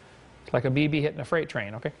 It's like a BB hitting a freight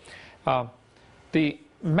train, okay? The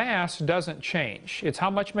mass doesn't change. It's how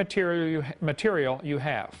much material you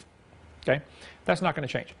have, okay? That's not going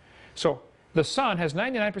to change. So the sun has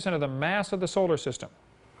 99% of the mass of the solar system,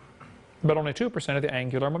 but only 2% of the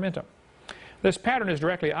angular momentum. This pattern is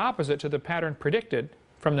directly opposite to the pattern predicted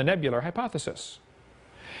from the nebular hypothesis.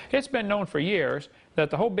 It's been known for years that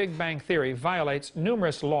the whole Big Bang theory violates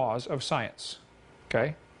numerous laws of science.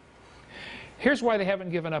 Okay? Here's why they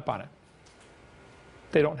haven't given up on it.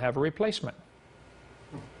 They don't have a replacement.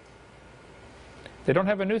 They don't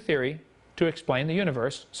have a new theory to explain the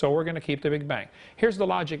universe, so we're going to keep the Big Bang. Here's the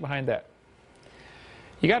logic behind that.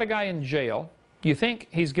 You got a guy in jail. You think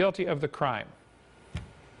he's guilty of the crime.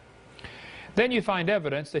 Then you find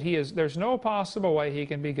evidence that there's no possible way he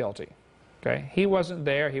can be guilty. Okay? He wasn't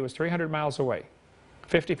there. He was 300 miles away.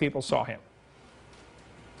 50 people saw him.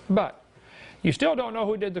 But you still don't know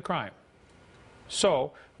who did the crime.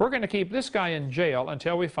 So we're going to keep this guy in jail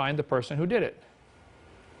until we find the person who did it.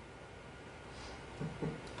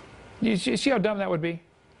 You see how dumb that would be?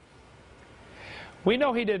 We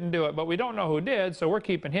know he didn't do it, but we don't know who did, so we're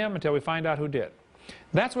keeping him until we find out who did.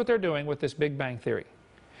 That's what they're doing with this Big Bang theory.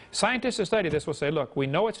 Scientists who study this will say, look, we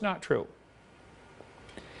know it's not true,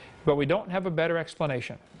 but we don't have a better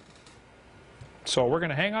explanation. So we're going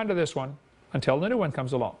to hang on to this one until the new one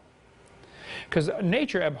comes along. Because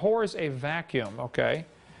nature abhors a vacuum, okay?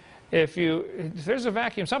 If there's a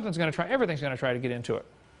vacuum, everything's going to try to get into it.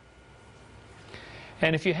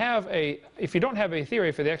 And if you don't have a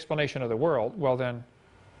theory for the explanation of the world, well then,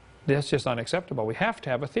 that's just unacceptable. We have to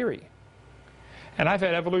have a theory. And I've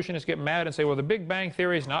had evolutionists get mad and say, well, the Big Bang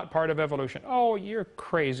theory is not part of evolution. Oh, you're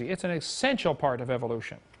crazy. It's an essential part of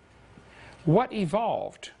evolution. What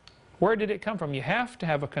evolved? Where did it come from? You have to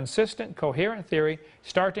have a consistent, coherent theory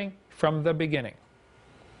starting from the beginning.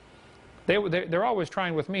 They're always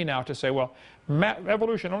trying with me now to say, well,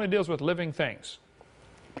 evolution only deals with living things.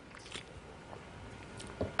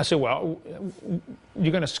 I said, well,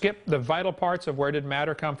 you're going to skip the vital parts of where did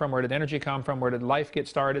matter come from, where did energy come from, where did life get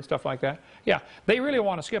started, stuff like that? Yeah, they really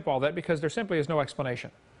want to skip all that because there simply is no explanation.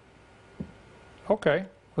 Okay,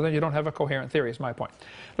 well then you don't have a coherent theory is my point.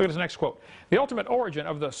 Look at this next quote. The ultimate origin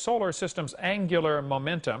of the solar system's angular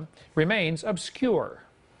momentum remains obscure.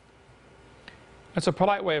 That's a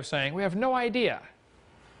polite way of saying we have no idea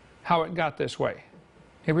how it got this way.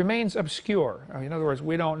 It remains obscure. In other words,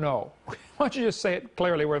 we don't know. Why don't you just say it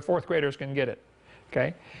clearly where fourth graders can get it?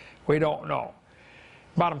 Okay? We don't know.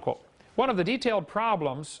 Bottom quote. One of the detailed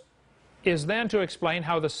problems is then to explain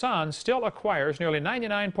how the sun still acquires nearly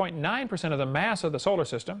 99.9% of the mass of the solar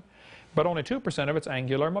system, but only 2% of its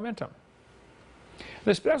angular momentum. That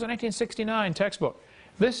was a 1969 textbook.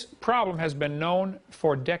 This problem has been known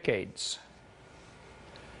for decades.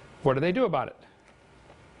 What do they do about it?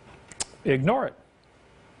 Ignore it.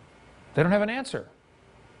 They don't have an answer.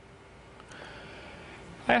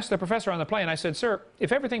 I asked the professor on the plane, I said, sir,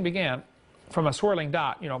 if everything began from a swirling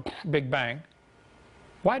dot, Big Bang,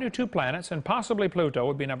 why do two planets, and possibly Pluto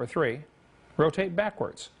would be number 3, rotate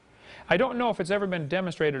backwards? I don't know if it's ever been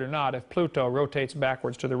demonstrated or not if Pluto rotates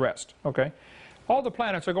backwards to the rest, okay? All the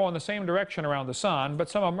planets are going the same direction around the sun, but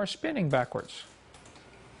some of them are spinning backwards.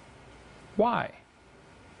 Why?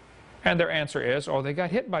 And their answer is, oh, they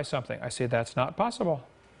got hit by something. I say, that's not possible.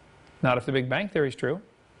 Not if the Big Bang theory is true.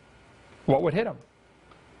 What would hit them?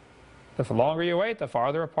 The longer you wait, the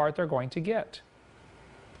farther apart they're going to get.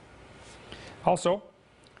 Also,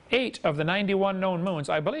 8 of the 91 known moons,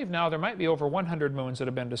 I believe now there might be over 100 moons that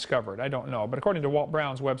have been discovered. I don't know. But according to Walt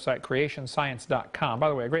Brown's website, creationscience.com, by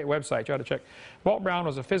the way, a great website, you ought to check. Walt Brown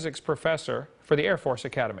was a physics professor for the Air Force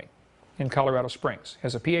Academy in Colorado Springs. He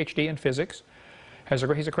has a PhD in physics. He's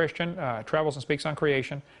a Christian, travels and speaks on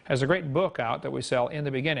creation, has a great book out that we sell in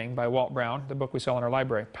the beginning by Walt Brown, the book we sell in our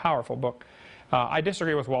library. Powerful book. I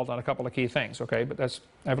disagree with Walt on a couple of key things, okay, but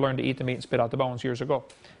I've learned to eat the meat and spit out the bones years ago.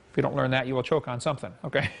 If you don't learn that, you will choke on something,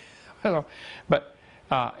 okay? But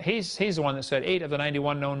He's the one that said 8 of the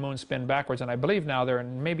 91 known moons spin backwards, and I believe now there are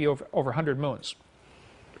maybe over 100 moons.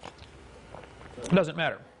 It doesn't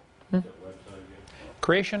matter.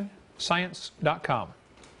 CreationScience.com.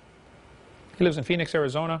 He lives in Phoenix,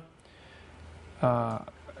 Arizona.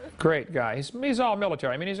 Great guy. He's all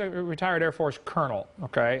military. I mean, he's a retired Air Force colonel,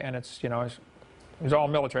 okay? And it's, you know, he's all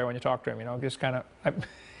military when you talk to him, you know, just kind of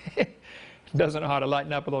doesn't know how to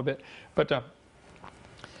lighten up a little bit. But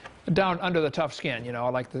down under the tough skin, you know,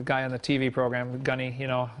 like the guy on the TV program, Gunny, you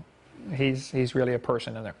know, he's really a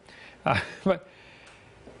person in there. But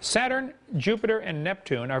Saturn, Jupiter, and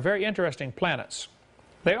Neptune are very interesting planets.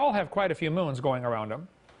 They all have quite a few moons going around them,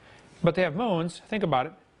 but they have moons, think about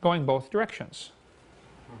it, going both directions.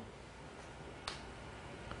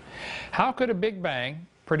 How could a Big Bang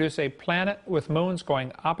produce a planet with moons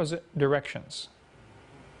going opposite directions?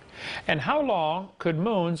 And how long could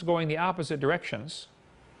moons going the opposite directions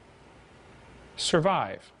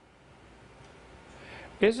survive?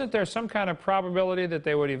 Isn't there some kind of probability that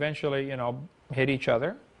they would eventually, you know, hit each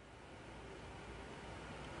other?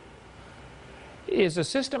 Is a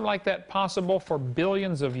system like that possible for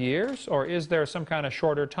billions of years, or is there some kind of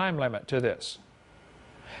shorter time limit to this?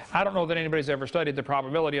 I don't know that anybody's ever studied the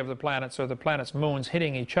probability of the planets or the planets' moons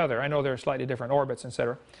hitting each other. I know there are slightly different orbits,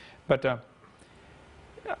 etc. But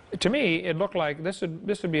to me, it looked like this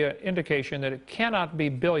would be an indication that it cannot be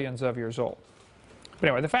billions of years old. But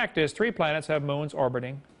anyway, the fact is 3 planets have moons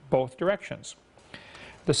orbiting both directions.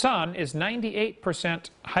 The Sun is 98%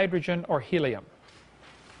 hydrogen or helium.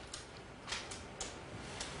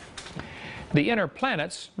 The inner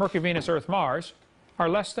planets, Mercury, Venus, Earth, Mars, are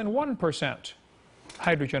less than 1%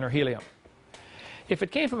 hydrogen or helium. If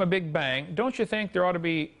it came from a Big Bang, don't you think there ought to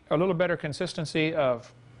be a little better consistency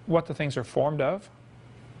of what the things are formed of?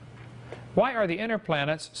 Why are the inner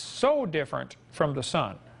planets so different from the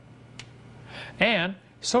Sun? And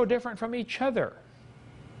so different from each other?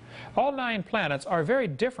 All 9 planets are very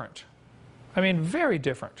different. I mean, very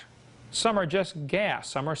different. Some are just gas,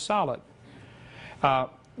 some are solid.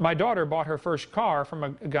 My daughter bought her first car from a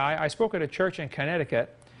guy. I spoke at a church in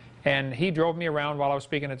Connecticut, and he drove me around while I was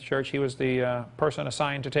speaking at the church. He was the person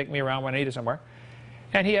assigned to take me around when I needed somewhere.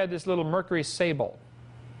 And he had this little Mercury Sable.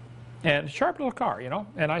 And sharp little car, you know.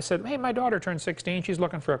 And I said, hey, my daughter turned 16. She's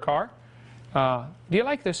looking for a car. Do you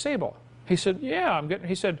like this Sable? He said, yeah, I'm getting.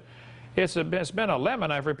 He said, it's been a lemon.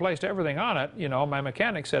 I've replaced everything on it. You know, my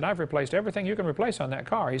mechanic said, I've replaced everything you can replace on that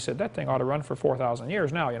car. He said, that thing ought to run for 4,000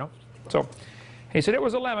 years now, you know. So he said, it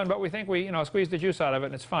was a lemon, but we think we, you know, squeezed the juice out of it,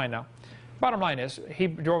 and it's fine now. Bottom line is, he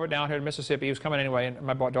drove it down here to Mississippi. He was coming anyway, and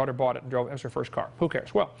my daughter bought it and drove it. It was her first car. Who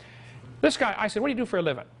cares? Well, this guy, I said, what do you do for a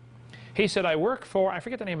living? He said, I work for, I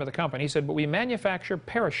forget the name of the company. He said, but we manufacture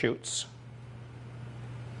parachutes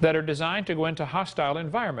that are designed to go into hostile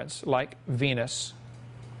environments like Venus.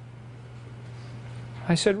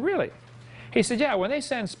 I said, really? He said, yeah, when they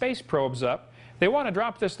send space probes up, they want to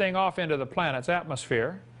drop this thing off into the planet's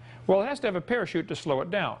atmosphere. Well, it has to have a parachute to slow it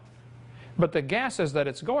down. But the gases that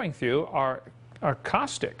it's going through are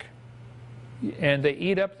caustic, and they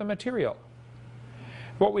eat up the material.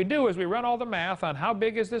 What we do is we run all the math on how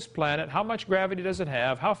big is this planet, how much gravity does it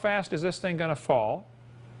have, how fast is this thing going to fall,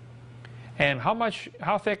 and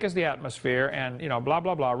how thick is the atmosphere, and, you know, blah,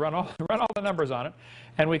 blah, blah, run all the numbers on it,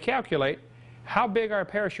 and we calculate how big our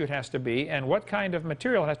parachute has to be and what kind of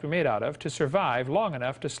material it has to be made out of to survive long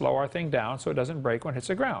enough to slow our thing down so it doesn't break when it hits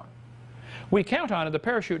the ground. We count on the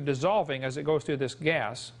parachute dissolving as it goes through this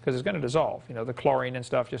gas, because it's going to dissolve. You know, the chlorine and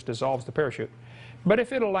stuff just dissolves the parachute. But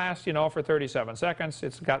if it'll last, you know, for 37 seconds,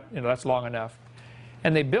 it's got, you know, that's long enough.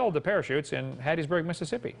 And they build the parachutes in Hattiesburg,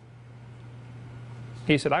 Mississippi.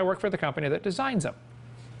 He said, I work for the company that designs them.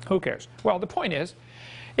 Who cares? Well, the point is,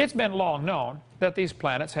 it's been long known that these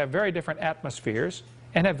planets have very different atmospheres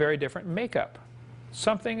and have very different makeup.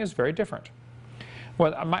 Something is very different.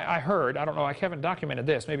 Well, I heard, I don't know, I haven't documented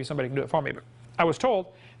this, maybe somebody can do it for me, but I was told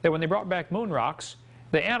that when they brought back moon rocks,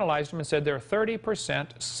 they analyzed them and said they're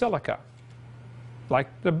 30% silica, like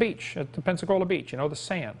the beach at the Pensacola Beach, you know, the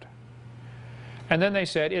sand. And then they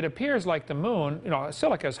said it appears like the moon, you know,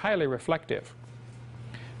 silica is highly reflective.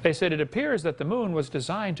 They said it appears that the moon was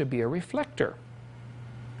designed to be a reflector.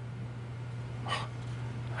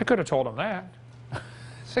 I could have told them that.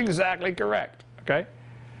 It's exactly correct, okay?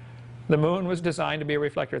 The moon was designed to be a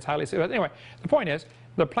reflector. It's highly... But anyway, the point is,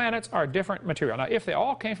 the planets are different material. Now, if they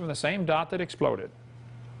all came from the same dot that exploded,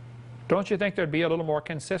 don't you think there'd be a little more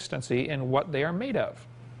consistency in what they are made of?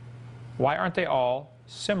 Why aren't they all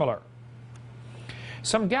similar?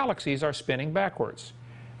 Some galaxies are spinning backwards.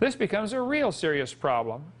 This becomes a real serious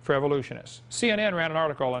problem for evolutionists. CNN ran an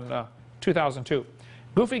article in 2002.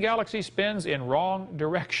 Goofy galaxy spins in wrong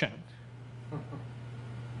direction.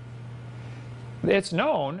 It's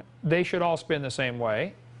known they should all spin the same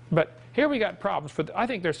way, but here we got problems. I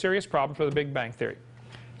think there's serious problems for the Big Bang Theory.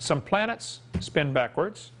 Some planets spin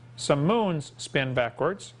backwards. Some moons spin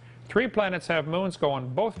backwards. 3 planets have moons go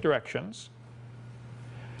in both directions.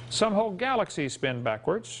 Some whole galaxies spin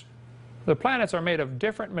backwards. The planets are made of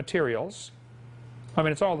different materials. I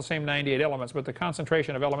mean, it's all the same 98 elements, but the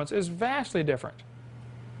concentration of elements is vastly different.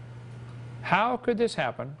 How could this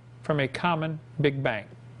happen from a common Big Bang?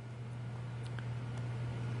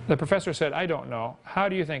 The professor said, I don't know. How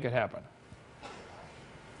do you think it happened?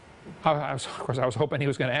 Of course, I was hoping he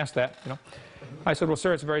was going to ask that. You know. I said, well,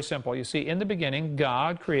 sir, it's very simple. You see, in the beginning,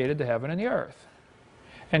 God created the heaven and the earth.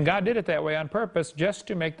 And God did it that way on purpose just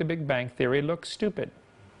to make the Big Bang Theory look stupid.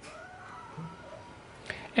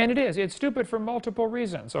 And it is. It's stupid for multiple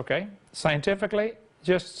reasons, okay? Scientifically,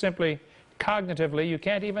 just simply cognitively, you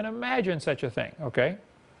can't even imagine such a thing, okay?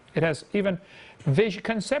 It has even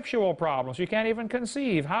conceptual problems. You can't even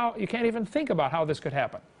conceive how, you can't even think about how this could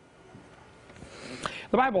happen.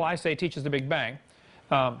 The Bible, I say, teaches the Big Bang.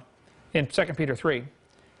 In 2 Peter 3, it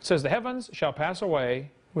says, the heavens shall pass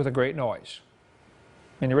away with a great noise.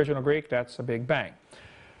 In the original Greek, that's a Big Bang.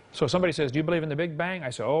 So somebody says, do you believe in the Big Bang? I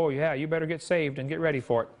say, oh yeah, you better get saved and get ready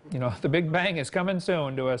for it. You know, the Big Bang is coming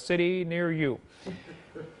soon to a city near you.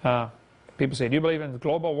 People say, do you believe in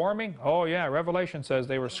global warming? Oh yeah, Revelation says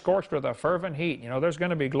they were scorched with a fervent heat. You know, there's going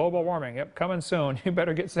to be global warming. Yep, coming soon. You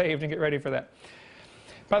better get saved and get ready for that.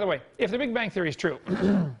 By the way, if the Big Bang Theory is true,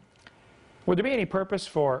 would there be any purpose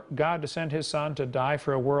for God to send His Son to die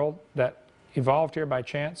for a world that evolved here by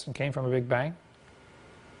chance and came from a Big Bang?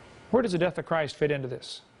 Where does the death of Christ fit into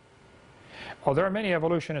this? Oh, there are many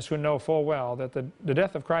evolutionists who know full well that the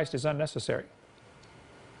death of Christ is unnecessary.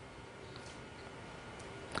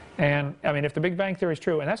 And, I mean, if the Big Bang Theory is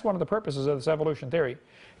true, and that's one of the purposes of this evolution theory,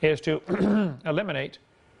 is to eliminate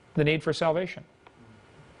the need for salvation.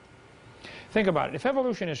 Think about it. If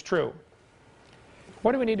evolution is true,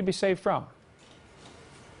 what do we need to be saved from?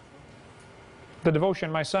 The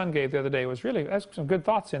devotion my son gave the other day was really, that's some good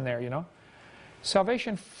thoughts in there, you know.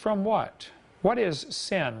 Salvation from what? What is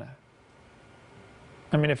sin?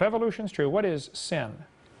 I mean, if evolution is true, what is sin?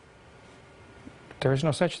 There is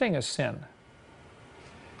no such thing as sin.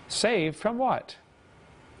 Saved from what?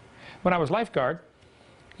 When I was lifeguard,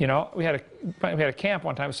 you know, we had a camp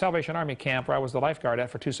one time, a Salvation Army camp where I was the lifeguard at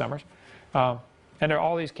for 2 summers. And there are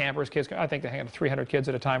all these campers, kids, I think they had 300 kids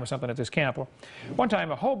at a time or something at this camp. Well, one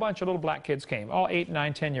time a whole bunch of little black kids came, all 8,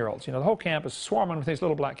 9, 10-year-olds. You know, the whole camp is swarming with these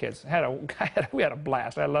little black kids. We had a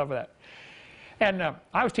blast. I love that. And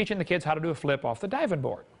I was teaching the kids how to do a flip off the diving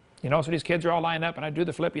board. You know, so these kids are all lined up and I do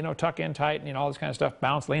the flip, you know, tuck in tight and, you know, all this kind of stuff,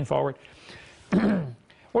 bounce, lean forward.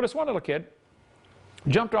 Well, this one little kid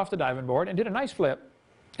jumped off the diving board and did a nice flip.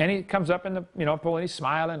 And he comes up in the, you know, pool and he's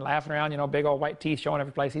smiling, laughing around, you know, big old white teeth showing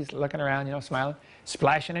every place. He's looking around, you know, smiling,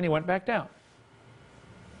 splashing, and he went back down.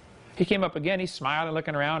 He came up again, he's smiling,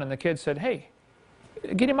 looking around, and the kid said, hey,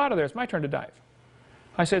 get him out of there, it's my turn to dive.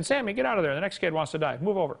 I said, Sammy, get out of there, the next kid wants to dive,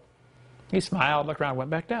 move over. He smiled, looked around, went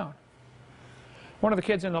back down. One of the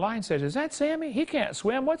kids in the line says, is that Sammy? He can't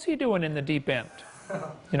swim, what's he doing in the deep end?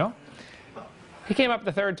 You know? He came up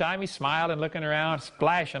the 3rd time, he smiled and looking around,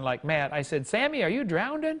 splashing like mad. I said, Sammy, are you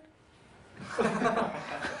drowning? So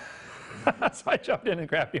I jumped in and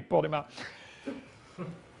grabbed him and pulled him out.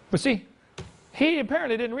 But see, he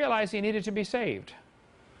apparently didn't realize he needed to be saved.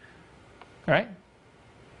 All right?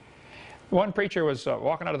 One preacher was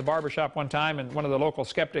walking out of the barber shop one time, and one of the local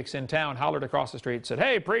skeptics in town hollered across the street and said,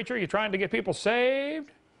 hey, preacher, you trying to get people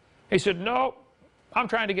saved? He said, no, I'm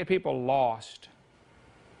trying to get people lost.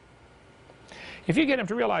 If you get them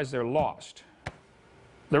to realize they're lost,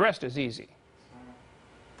 the rest is easy.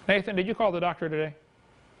 Nathan, did you call the doctor today?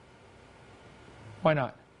 Why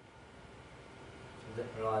not? Didn't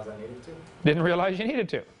realize I needed to. Didn't realize you needed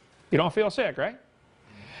to. You don't feel sick, right?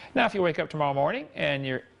 Now, if you wake up tomorrow morning and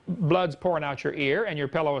your blood's pouring out your ear and your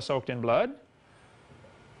pillow is soaked in blood,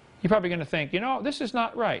 you're probably going to think, you know, this is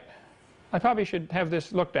not right. I probably should have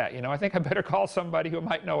this looked at. You know, I think I better call somebody who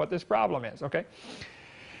might know what this problem is, okay?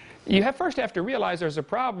 You first have to realize there's a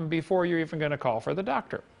problem before you're even going to call for the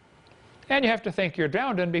doctor. And you have to think you're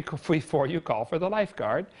drowning before you call for the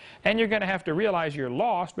lifeguard. And you're going to have to realize you're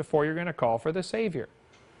lost before you're going to call for the Savior.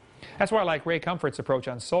 That's why I like Ray Comfort's approach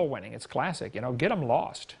on soul winning. It's classic, you know, get them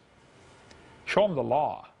lost. Show them the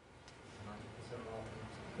law.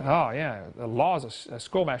 Oh, yeah, the law is a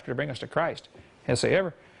schoolmaster to bring us to Christ. He'll say,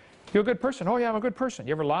 you're a good person? Oh, yeah, I'm a good person.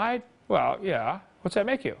 You ever lied? Well, yeah. What's that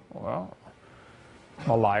make you? Well, I'm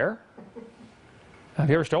a liar. Have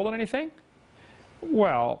you ever stolen anything?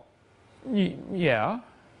 Well, yeah.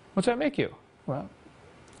 What's that make you? Well,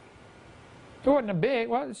 it wasn't a big,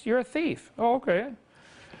 well, you're a thief. Oh, okay.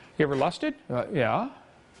 You ever lusted? Yeah.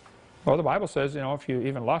 Well, the Bible says, you know, if you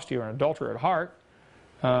even lust, you're an adulterer at heart.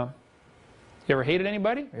 You ever hated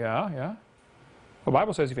anybody? Yeah, yeah. Well, the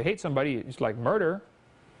Bible says if you hate somebody, it's like murder.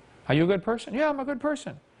 Are you a good person? Yeah, I'm a good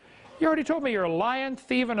person. You already told me you're a lion,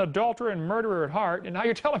 thieving, adulterer, and murderer at heart, and now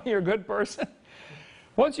you're telling me you're a good person?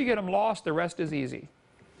 Once you get them lost, the rest is easy.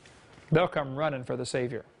 They'll come running for the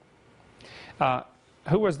Savior.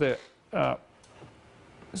 Who was the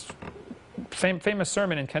famous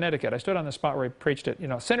sermon in Connecticut? I stood on the spot where he preached it. You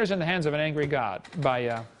know, Sinners in the Hands of an Angry God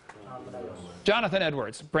by Jonathan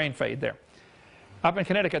Edwards. Brain fade there. Up in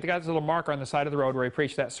Connecticut, they got this little marker on the side of the road where he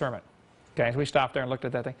preached that sermon. Okay, so we stopped there and looked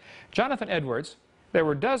at that thing. Jonathan Edwards, there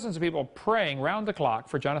were dozens of people praying round the clock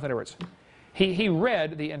for Jonathan Edwards. He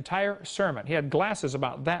read the entire sermon. He had glasses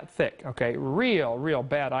about that thick, okay, real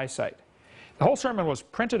bad eyesight. The whole sermon was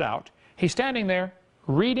printed out. He's standing there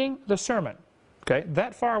reading the sermon, okay,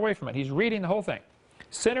 that far away from it. He's reading the whole thing.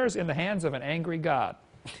 Sinners in the Hands of an Angry God.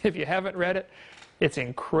 If you haven't read it, it's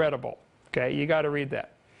incredible, okay, you got to read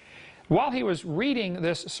that. While he was reading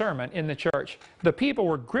this sermon in the church, the people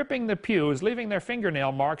were gripping the pews, leaving their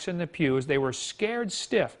fingernail marks in the pews. They were scared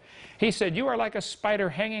stiff. He said, you are like a spider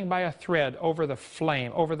hanging by a thread over the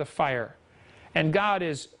flame, over the fire. And God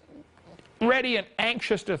is ready and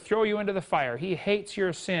anxious to throw you into the fire. He hates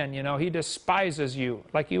your sin, you know. He despises you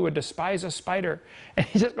like you would despise a spider. And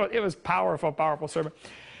it was powerful, powerful sermon.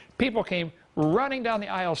 People came running down the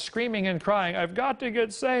aisle screaming and crying, I've got to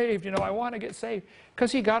get saved, you know, I want to get saved.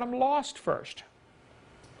 Because he got them lost first.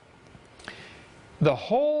 The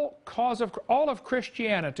whole cause of all of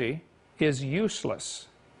Christianity is useless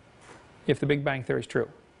if the Big Bang Theory is true.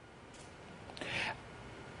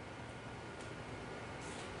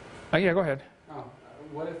 Yeah, go ahead.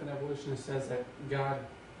 What if an evolutionist says that God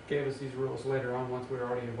gave us these rules later on once we were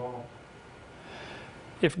already evolved?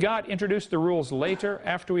 If God introduced the rules later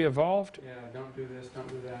after we evolved? Yeah, don't do this, don't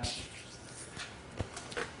do that.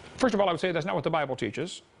 First of all, I would say that's not what the Bible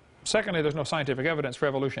teaches. Secondly, there's no scientific evidence for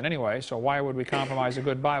evolution anyway, so why would we compromise a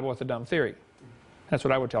good Bible with a dumb theory? That's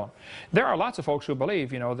what I would tell them. There are lots of folks who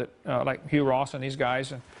believe, you know, that like Hugh Ross and these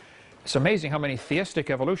guys, and it's amazing how many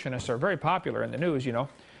theistic evolutionists are very popular in the news, you know,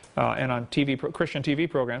 and on Christian TV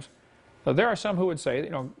programs. There are some who would say,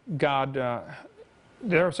 you know,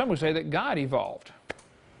 there are some who say that God evolved.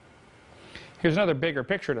 Here's another bigger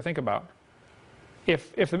picture to think about.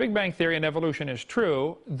 If the Big Bang Theory and evolution is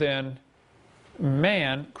true, then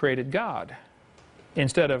man created God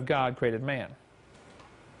instead of God created man.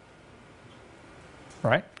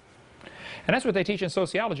 Right? And that's what they teach in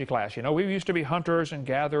sociology class. You know, we used to be hunters and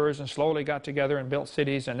gatherers and slowly got together and built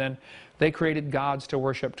cities, and then they created gods to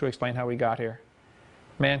worship to explain how we got here.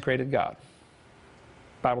 Man created God.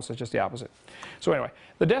 The Bible says just the opposite. So anyway,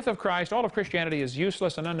 the death of Christ, all of Christianity is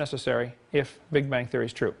useless and unnecessary if Big Bang Theory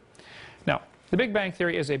is true. Now, the Big Bang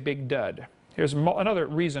Theory is a big dud. Here's another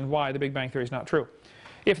reason why the Big Bang Theory is not true.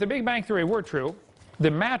 If the Big Bang Theory were true, the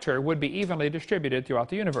matter would be evenly distributed throughout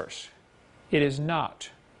the universe. It is not.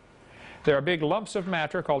 There are big lumps of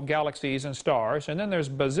matter called galaxies and stars, and then there's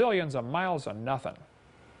bazillions of miles of nothing.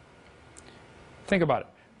 Think about it.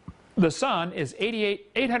 The sun is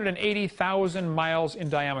 880,000 miles in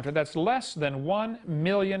diameter. That's less than 1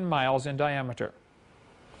 million miles in diameter.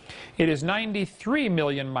 It is 93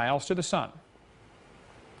 million miles to the sun.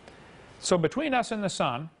 So between us and the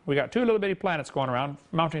sun, we got two little bitty planets going around,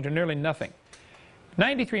 amounting to nearly nothing.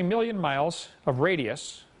 93 million miles of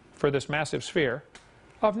radius for this massive sphere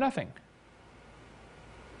of nothing.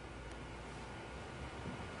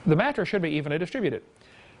 The matter should be evenly distributed.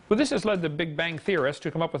 Well, this has led the Big Bang theorists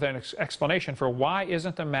to come up with an explanation for why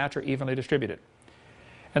isn't the matter evenly distributed.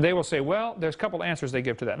 And they will say, well, there's a couple answers they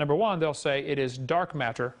give to that. Number one, they'll say it is dark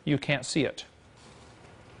matter, you can't see it.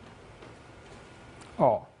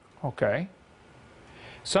 Oh, okay.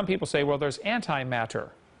 Some people say, well, there's antimatter.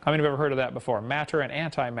 How many have ever heard of that before? Matter and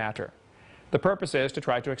antimatter. The purpose is to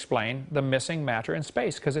try to explain the missing matter in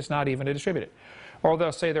space because it's not evenly distributed. Or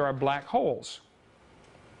they'll say there are black holes.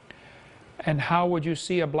 And how would you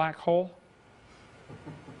see a black hole?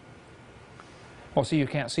 Well, see, you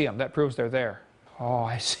can't see them. That proves they're there. Oh,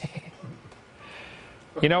 I see.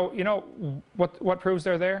 You know what proves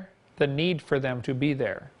they're there? The need for them to be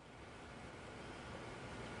there.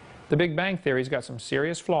 The Big Bang Theory's got some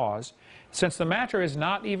serious flaws. Since the matter is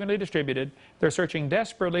not evenly distributed, they're searching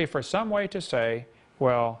desperately for some way to say,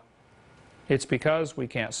 well, it's because we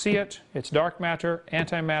can't see it, it's dark matter,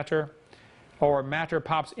 antimatter, or matter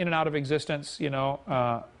pops in and out of existence, you know,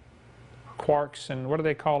 quarks and what do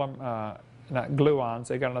they call them? not gluons,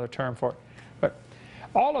 they got another term for it. But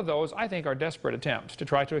all of those, I think, are desperate attempts to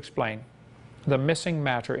try to explain the missing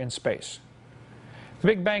matter in space. The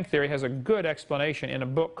Big Bang Theory has a good explanation in a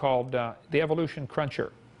book called The Evolution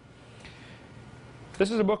Cruncher. This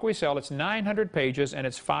is a book we sell. It's 900 pages and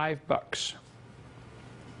it's $5.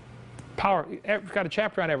 It's got a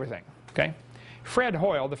chapter on everything. Okay? Fred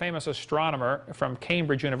Hoyle, the famous astronomer from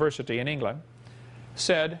Cambridge University in England,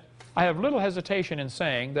 said, "I have little hesitation in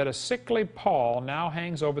saying that a sickly pall now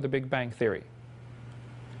hangs over the Big Bang Theory."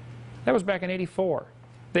 That was back in '84.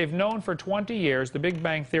 They've known for 20 years the Big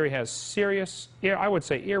Bang Theory has serious, I would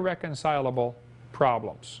say, irreconcilable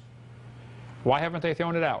problems. Why haven't they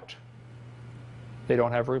thrown it out? They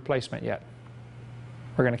don't have a replacement yet.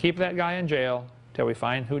 We're going to keep that guy in jail till we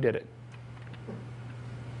find who did it.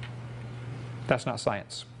 That's not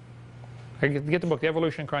science. Get the book, The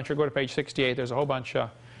Evolution Cruncher, go to page 68. There's a whole bunch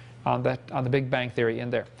on the Big Bang Theory in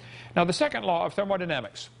there. Now, the second law of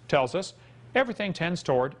thermodynamics tells us everything tends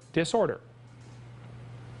toward disorder.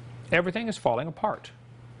 Everything is falling apart.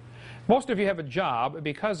 Most of you have a job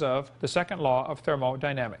because of the second law of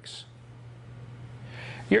thermodynamics.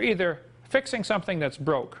 You're either fixing something that's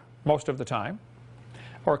broke most of the time,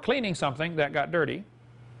 or cleaning something that got dirty,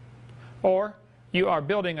 or you are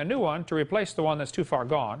building a new one to replace the one that's too far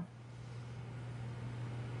gone.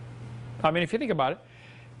 I mean, if you think about it,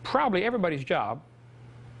 probably everybody's job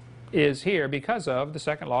is here because of the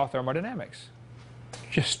second law of thermodynamics.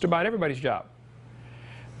 Just about everybody's job.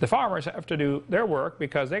 The farmers have to do their work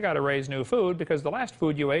because they got to raise new food, because the last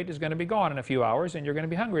food you ate is going to be gone in a few hours and you're going to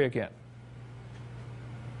be hungry again.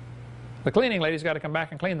 The cleaning lady's got to come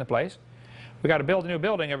back and clean the place. We got to build a new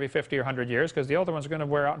building every 50 or 100 years because the older ones are going to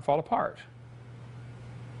wear out and fall apart.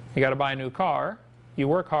 You got to buy a new car. You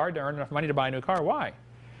work hard to earn enough money to buy a new car. Why?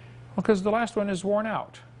 Well, because the last one is worn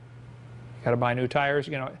out. You got to buy new tires.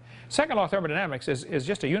 You know, second law of thermodynamics is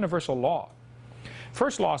just a universal law.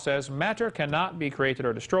 First law says matter cannot be created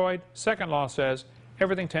or destroyed. Second law says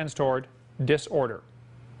everything tends toward disorder.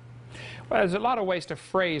 Well, there's a lot of ways to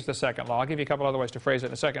phrase the second law. I'll give you a couple other ways to phrase it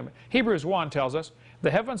in a second. Hebrews 1 tells us, "The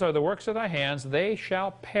heavens are the works of thy hands, they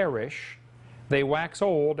shall perish, they wax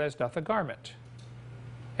old as doth a garment."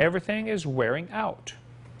 Everything is wearing out.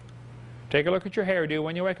 Take a look at your hairdo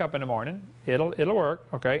when you wake up in the morning. It'll work,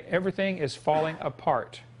 okay? Everything is falling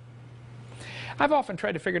apart. I've often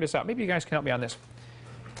tried to figure this out. Maybe you guys can help me on this.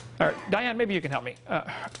 All right, Diane, maybe you can help me.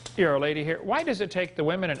 You're a lady here. Why does it take the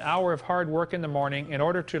women an hour of hard work in the morning in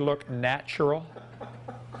order to look natural?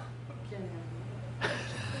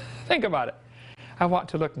 Think about it. I want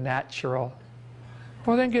to look natural.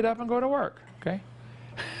 Well, then get up and go to work, okay?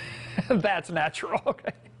 That's natural,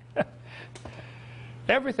 okay?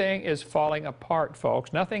 Everything is falling apart,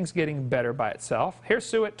 folks. Nothing's getting better by itself. Here's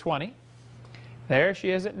Sue at 20. There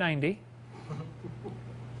she is at 90.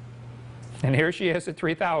 And here she is at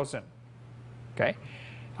 3,000. Okay?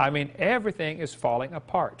 I mean, everything is falling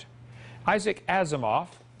apart. Isaac Asimov,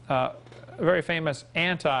 a very famous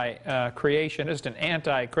anti-creationist and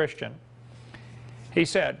anti-Christian, he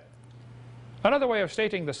said, another way of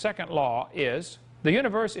stating the second law is, the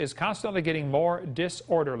universe is constantly getting more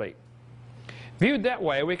disorderly. Viewed that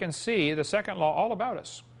way, we can see the second law all about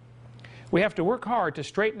us. We have to work hard to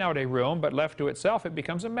straighten out a room, but left to itself, it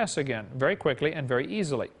becomes a mess again, very quickly and very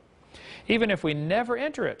easily. Even if we never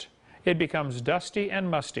enter it, it becomes dusty and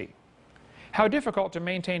musty. How difficult to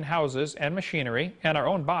maintain houses and machinery and our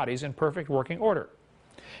own bodies in perfect working order.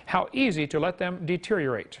 How easy to let them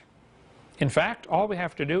deteriorate. In fact, all we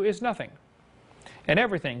have to do is nothing. And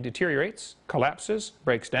everything deteriorates, collapses,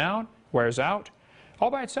 breaks down, wears out, all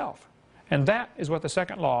by itself. And that is what the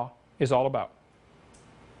second law is all about.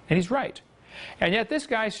 And he's right. And yet this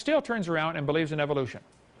guy still turns around and believes in evolution.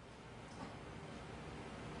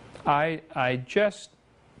 I just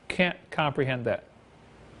can't comprehend that.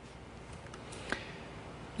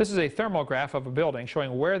 This is a thermograph of a building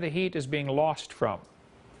showing where the heat is being lost from.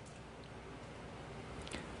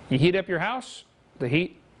 You heat up your house, the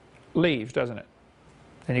heat leaves, doesn't it?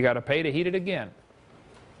 And you got to pay to heat it again.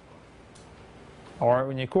 Or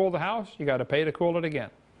when you cool the house, you got to pay to cool it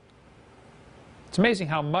again. It's amazing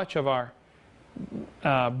how much of our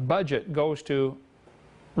budget goes to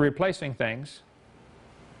replacing things,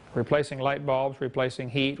 replacing light bulbs, replacing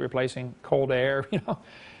heat, replacing cold air, you know,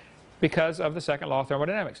 because of the second law of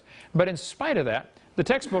thermodynamics. But in spite of that, the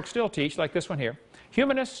textbooks still teach, like this one here,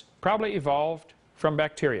 humanists probably evolved from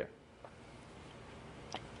bacteria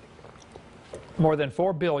more than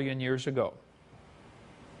 4 billion years ago.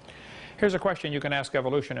 Here's a question you can ask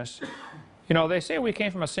evolutionists. You know, they say we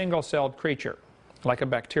came from a single-celled creature, like a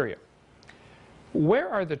bacteria. Where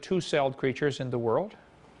are the two-celled creatures in the world?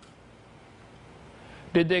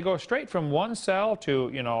 Did they go straight from one cell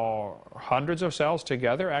to, you know, hundreds of cells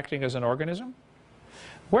together acting as an organism?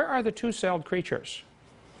 Where are the two-celled creatures?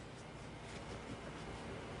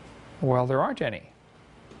 Well, there aren't any.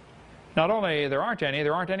 Not only there aren't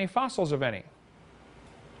any fossils of any.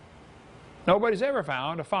 Nobody's ever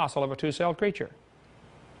found a fossil of a two-celled creature.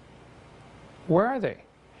 Where are they?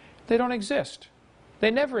 They don't exist.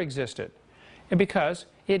 They never existed. And because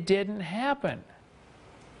it didn't happen.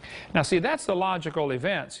 Now see, that's the logical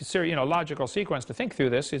events, you know, logical sequence to think through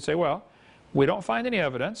this. You'd say, well, we don't find any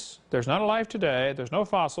evidence. There's none alive today. There's no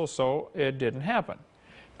fossils, so it didn't happen.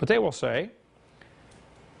 But they will say,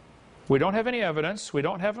 we don't have any evidence. We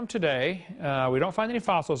don't have them today. We don't find any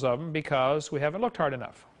fossils of them because we haven't looked hard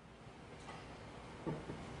enough.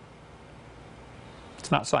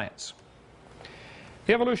 It's not science.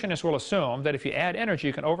 The evolutionists will assume that if you add energy,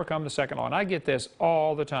 you can overcome the second law. And I get this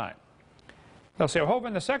all the time. They'll say, well,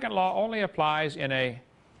 Hovind, the second law only applies in a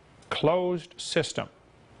closed system.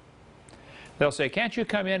 They'll say, can't you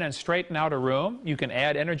come in and straighten out a room? You can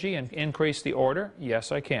add energy and increase the order.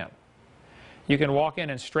 Yes, I can. You can walk in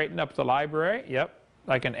and straighten up the library. Yep,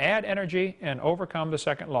 I can add energy and overcome the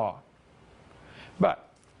second law. But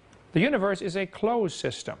the universe is a closed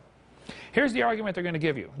system. Here's the argument they're going to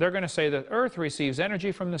give you. They're going to say that Earth receives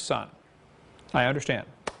energy from the sun. I understand.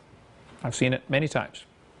 I've seen it many times.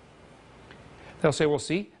 They'll say, well,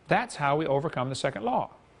 see, that's how we overcome the second law.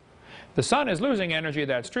 The sun is losing energy,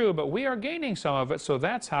 that's true, but we are gaining some of it, so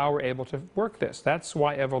that's how we're able to work this. That's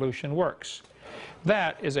why evolution works.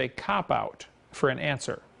 That is a cop-out for an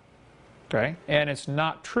answer. Okay? And it's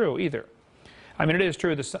not true either. I mean, it is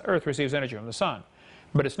true the Earth receives energy from the sun,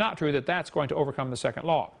 but it's not true that that's going to overcome the second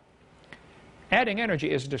law. Adding energy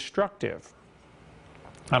is destructive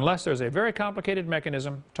unless there's a very complicated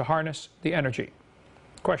mechanism to harness the energy.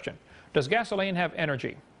 Question. Does gasoline have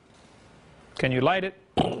energy? Can you light it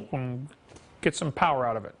and get some power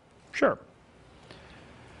out of it? Sure.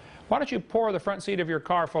 Why don't you pour the front seat of your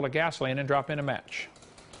car full of gasoline and drop in a match?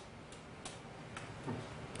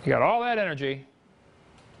 You got all that energy.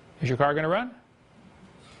 Is your car going to run?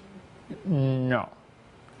 No.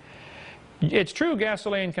 It's true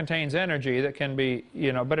gasoline contains energy that can be,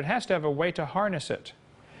 you know, but it has to have a way to harness it.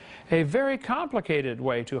 A very complicated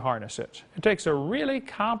way to harness it. It takes a really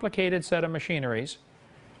complicated set of machineries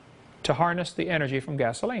to harness the energy from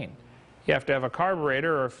gasoline. You have to have a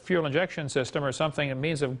carburetor or fuel injection system or something, a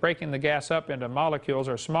means of breaking the gas up into molecules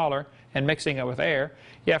or smaller and mixing it with air.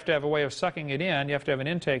 You have to have a way of sucking it in. You have to have an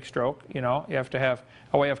intake stroke, you know. You have to have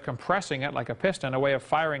a way of compressing it like a piston, a way of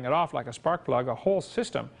firing it off like a spark plug, a whole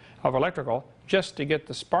system of electrical just to get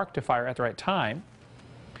the spark to fire at the right time.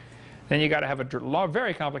 Then you got to have a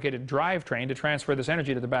very complicated drivetrain to transfer this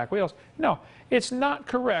energy to the back wheels. No, it's not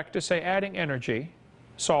correct to say adding energy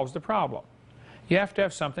solves the problem. You have to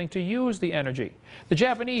have something to use the energy. The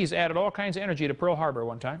Japanese added all kinds of energy to Pearl Harbor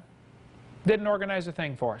one time. Didn't organize a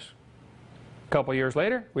thing for us. A couple years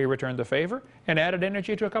later, we returned the favor and added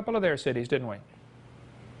energy to a couple of their cities, didn't we?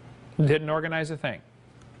 Didn't organize a thing.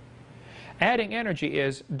 Adding energy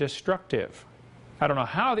is destructive. I don't know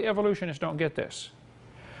how the evolutionists don't get this.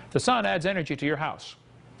 The sun adds energy to your house,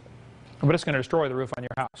 but it's going to destroy the roof on your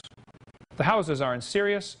house. The houses are in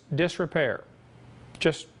serious disrepair,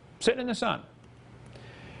 just sitting in the sun.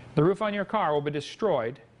 The roof on your car will be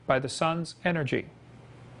destroyed by the sun's energy.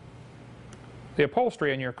 The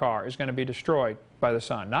upholstery in your car is going to be destroyed by the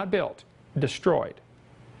sun, not built, destroyed.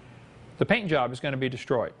 The paint job is going to be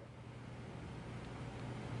destroyed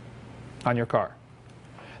on your car.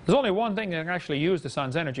 There's only one thing that can actually use the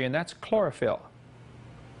sun's energy, and that's chlorophyll.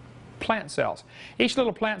 Plant cells. Each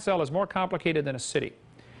little plant cell is more complicated than a city.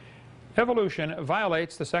 Evolution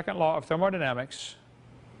violates the second law of thermodynamics.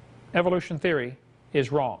 Evolution theory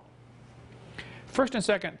is wrong. First and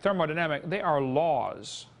second thermodynamic, they are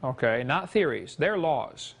laws, okay, not theories. They're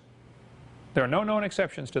laws. There are no known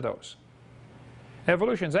exceptions to those.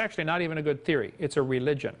 Evolution is actually not even a good theory. It's a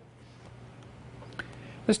religion.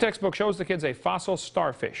 This textbook shows the kids a fossil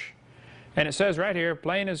starfish. And it says right here,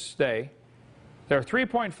 plain as day, they're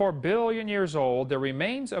 3.4 billion years old, the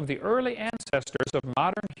remains of the early ancestors of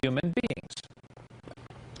modern human beings.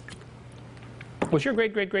 Was your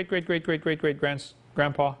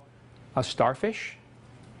great-great-great-great-great-great-great-great-grandpa a starfish?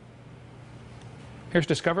 Here's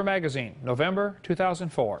Discover Magazine, November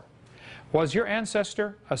 2004. Was your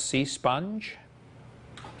ancestor a sea sponge?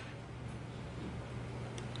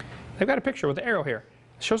 They've got a picture with the arrow here.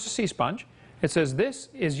 It shows a sea sponge. It says, this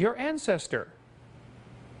is your ancestor.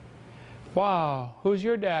 Wow, who's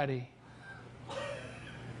your daddy?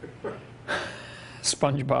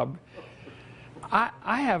 SpongeBob.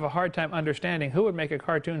 I have a hard time understanding who would make a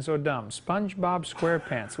cartoon so dumb. SpongeBob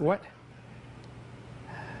SquarePants. What?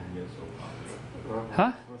 And yet so popular.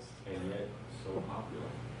 Huh? And yet so popular.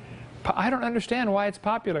 I don't understand why it's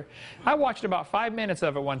popular. I watched about 5 minutes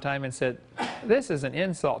of it one time and said, this is an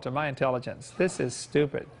insult to my intelligence. This is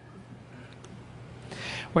stupid.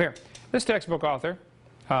 Well, here, this textbook author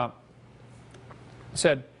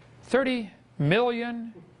said 30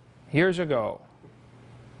 million years ago,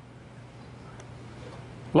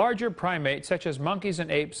 larger primates such as monkeys and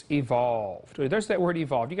apes evolved. There's that word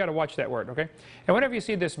evolved. You got to watch that word, okay? And whenever you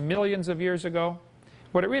see this millions of years ago,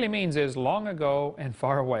 what it really means is long ago and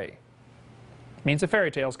far away. It means the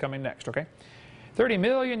fairy tale's coming next, okay? 30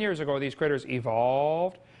 million years ago, these critters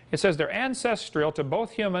evolved. It says they're ancestral to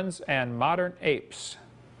both humans and modern apes.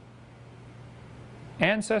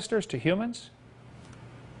 Ancestors to humans?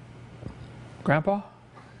 Grandpa?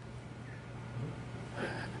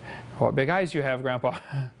 What big eyes you have, Grandpa.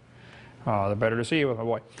 Oh, the better to see you with my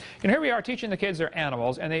boy. And here we are teaching the kids they're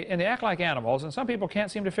animals, and they act like animals, and some people can't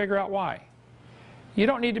seem to figure out why. You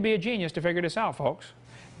don't need to be a genius to figure this out, folks.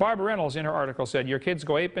 Barbara Reynolds in her article said, your kids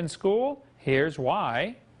go ape in school, here's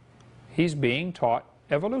why. He's being taught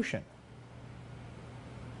evolution.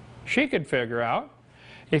 She could figure out,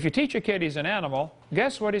 if you teach a kid he's an animal,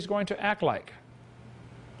 guess what he's going to act like?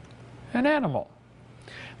 An animal.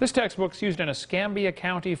 This textbook's used in Escambia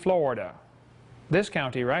County, Florida. This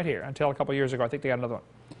county right here, until a couple years ago. I think they got another one.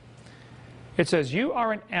 It says, you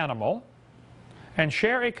are an animal and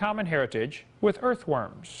share a common heritage with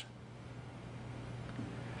earthworms.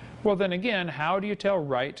 Well, then again, how do you tell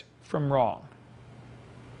right from wrong?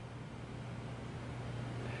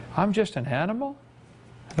 I'm just an animal?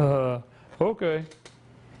 Okay.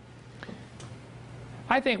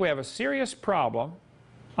 I think we have a serious problem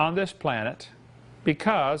on this planet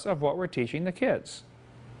because of what we're teaching the kids.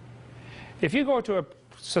 If you go to a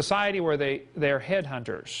society where they're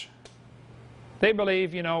headhunters, they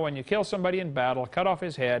believe, you know, when you kill somebody in battle, cut off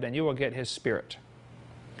his head and you will get his spirit.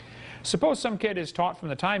 Suppose some kid is taught from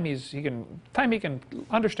the time he can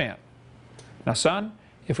understand. Now, son,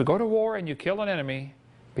 if we go to war and you kill an enemy,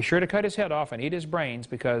 be sure to cut his head off and eat his brains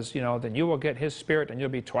because, you know, then you will get his spirit and you'll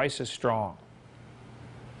be twice as strong.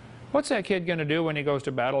 What's that kid going to do when he goes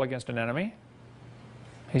to battle against an enemy?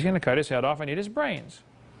 He's going to cut his head off and eat his brains.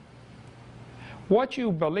 What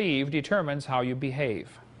you believe determines how you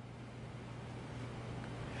behave.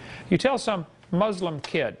 You tell some Muslim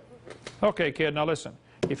kid, okay kid, now listen,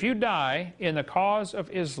 if you die in the cause of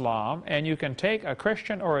Islam and you can take a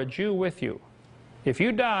Christian or a Jew with you, if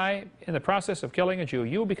you die in the process of killing a Jew,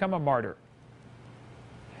 you will become a martyr.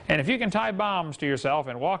 And if you can tie bombs to yourself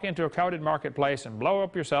and walk into a crowded marketplace and blow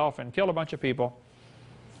up yourself and kill a bunch of people,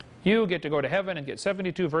 you get to go to heaven and get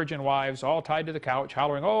 72 virgin wives all tied to the couch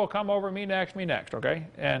hollering, oh, come over, me next, okay?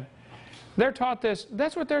 And they're taught this.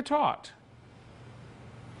 That's what they're taught.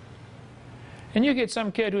 And you get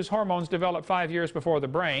some kid whose hormones develop 5 years before the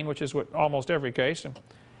brain, which is what almost every case. And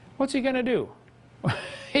what's he going to do?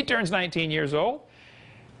 He turns 19 years old.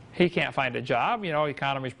 He can't find a job. You know, the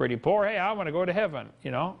economy's pretty poor. Hey, I want to go to heaven,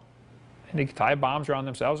 you know. And they tie bombs around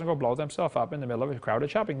themselves and go blow themselves up in the middle of a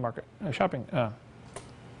crowded shopping market. Shopping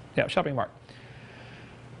mart.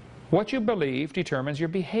 What you believe determines your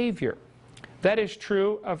behavior. That is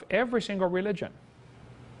true of every single religion.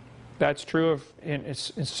 That's true in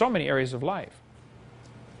so many areas of life.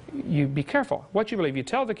 You be careful. What you believe. You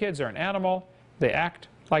tell the kids they're an animal, they act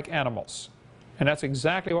like animals. And that's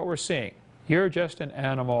exactly what we're seeing. You're just an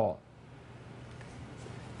animal.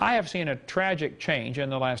 I have seen a tragic change in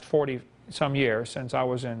the last 40-some years since I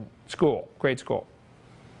was in school, grade school.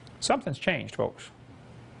 Something's changed, folks.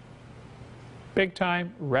 Big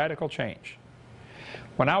time, radical change.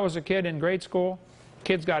 When I was a kid in grade school,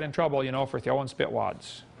 kids got in trouble, you know, for throwing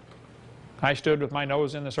spitwads. I stood with my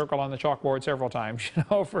nose in the circle on the chalkboard several times, you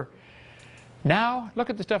know, for... Now, look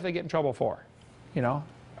at the stuff they get in trouble for, you know.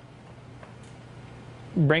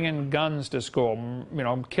 Bringing guns to school, you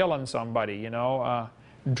know, killing somebody, you know,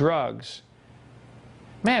 drugs.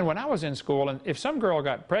 Man, when I was in school, and if some girl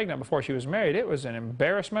got pregnant before she was married, it was an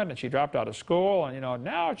embarrassment, and she dropped out of school, and, you know,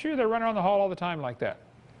 now it's you, they're running around the hall all the time like that.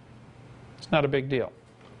 It's not a big deal.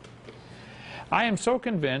 I am so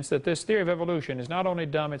convinced that this theory of evolution is not only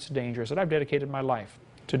dumb, it's dangerous, that I've dedicated my life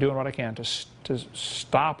to doing what I can to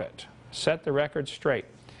stop it, set the record straight.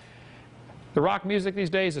 The rock music these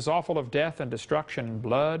days is all full of death and destruction and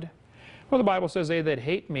blood. Well, the Bible says, they that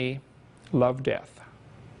hate me love death.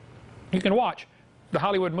 You can watch the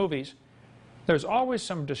Hollywood movies. There's always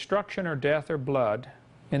some destruction or death or blood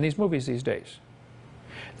in these movies these days.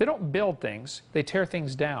 They don't build things, they tear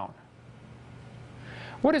things down.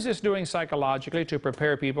 What is this doing psychologically to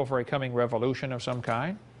prepare people for a coming revolution of some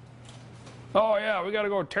kind? Oh yeah, we got to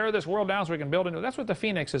go tear this world down so we can build a new. That's what the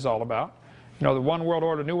Phoenix is all about. You know, the one world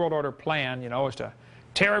order, new world order plan, you know, is to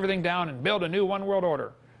tear everything down and build a new one world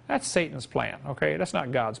order. That's Satan's plan, okay? That's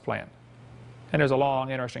not God's plan. And there's a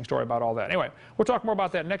long, interesting story about all that. Anyway, we'll talk more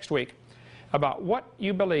about that next week, about what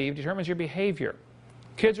you believe determines your behavior.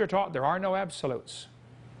 Kids are taught there are no absolutes.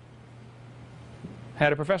 I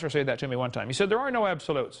had a professor say that to me one time. He said, there are no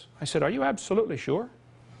absolutes. I said, are you absolutely sure?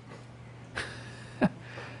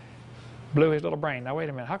 Blew his little brain. Now wait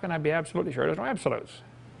a minute, how can I be absolutely sure? There's no absolutes.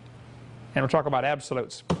 And we'll talk about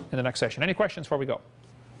absolutes in the next session. Any questions before we go?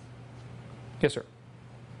 Yes, sir.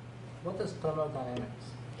 What is thermodynamics?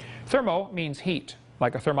 Thermo means heat,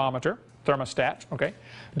 like a thermometer, thermostat, okay?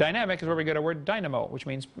 Dynamic is where we get our word dynamo, which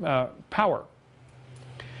means power.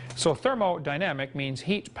 So thermodynamic means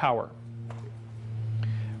heat power.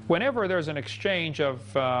 Whenever there's an exchange of,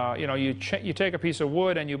 you know, you take a piece of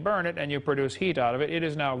wood and you burn it and you produce heat out of it, it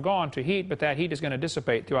is now gone to heat, but that heat is going to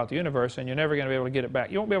dissipate throughout the universe and you're never going to be able to get it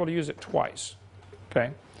back. You won't be able to use it twice,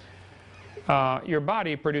 okay? Your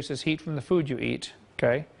body produces heat from the food you eat,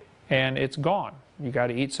 okay? And it's gone. You got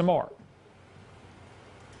to eat some more.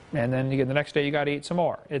 And then the next day you got to eat some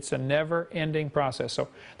more. It's a never-ending process. So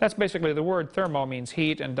that's basically the word thermo means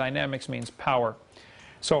heat and dynamics means power.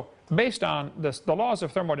 So based on this, the laws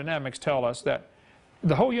of thermodynamics tell us that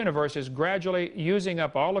the whole universe is gradually using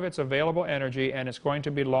up all of its available energy and it's going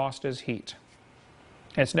to be lost as heat.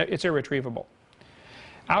 It's irretrievable.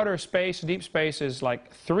 Outer space, deep space, is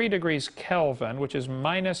like 3 degrees Kelvin, which is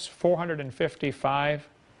minus 455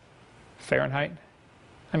 Fahrenheit.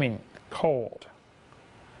 I mean, cold.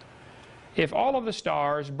 If all of the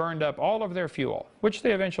stars burned up all of their fuel, which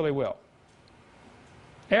they eventually will,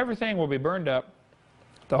 everything will be burned up.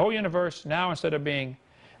 The whole universe now, instead of being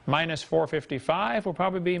minus 455, will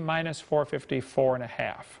probably be minus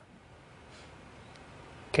 454.5.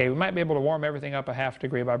 Okay, we might be able to warm everything up a ½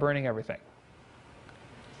 degree by burning everything.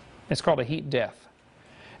 It's called a heat death.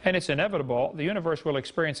 And it's inevitable. The universe will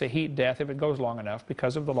experience a heat death if it goes long enough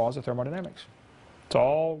because of the laws of thermodynamics. It's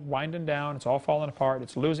all winding down, it's all falling apart,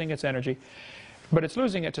 it's losing its energy, but it's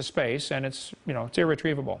losing it to space and it's, you know, it's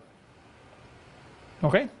irretrievable.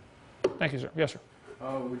 Okay? Thank you, sir. Yes, sir.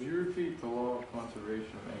 Would you repeat the law of conservation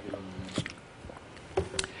of angular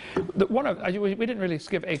momentum? We didn't really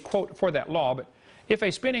give a quote for that law, but if a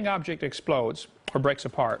spinning object explodes or breaks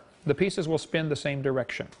apart, the pieces will spin the same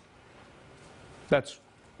direction. That's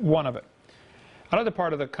one of it. Another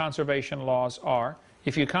part of the conservation laws are,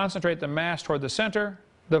 if you concentrate the mass toward the center,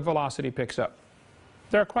 the velocity picks up.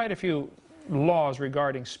 There are quite a few laws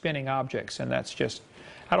regarding spinning objects, and that's just,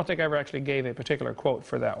 I don't think I ever actually gave a particular quote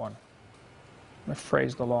for that one. I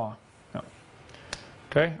phrased the law. No.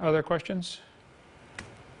 Okay, other questions?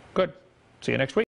 Good. See you next week.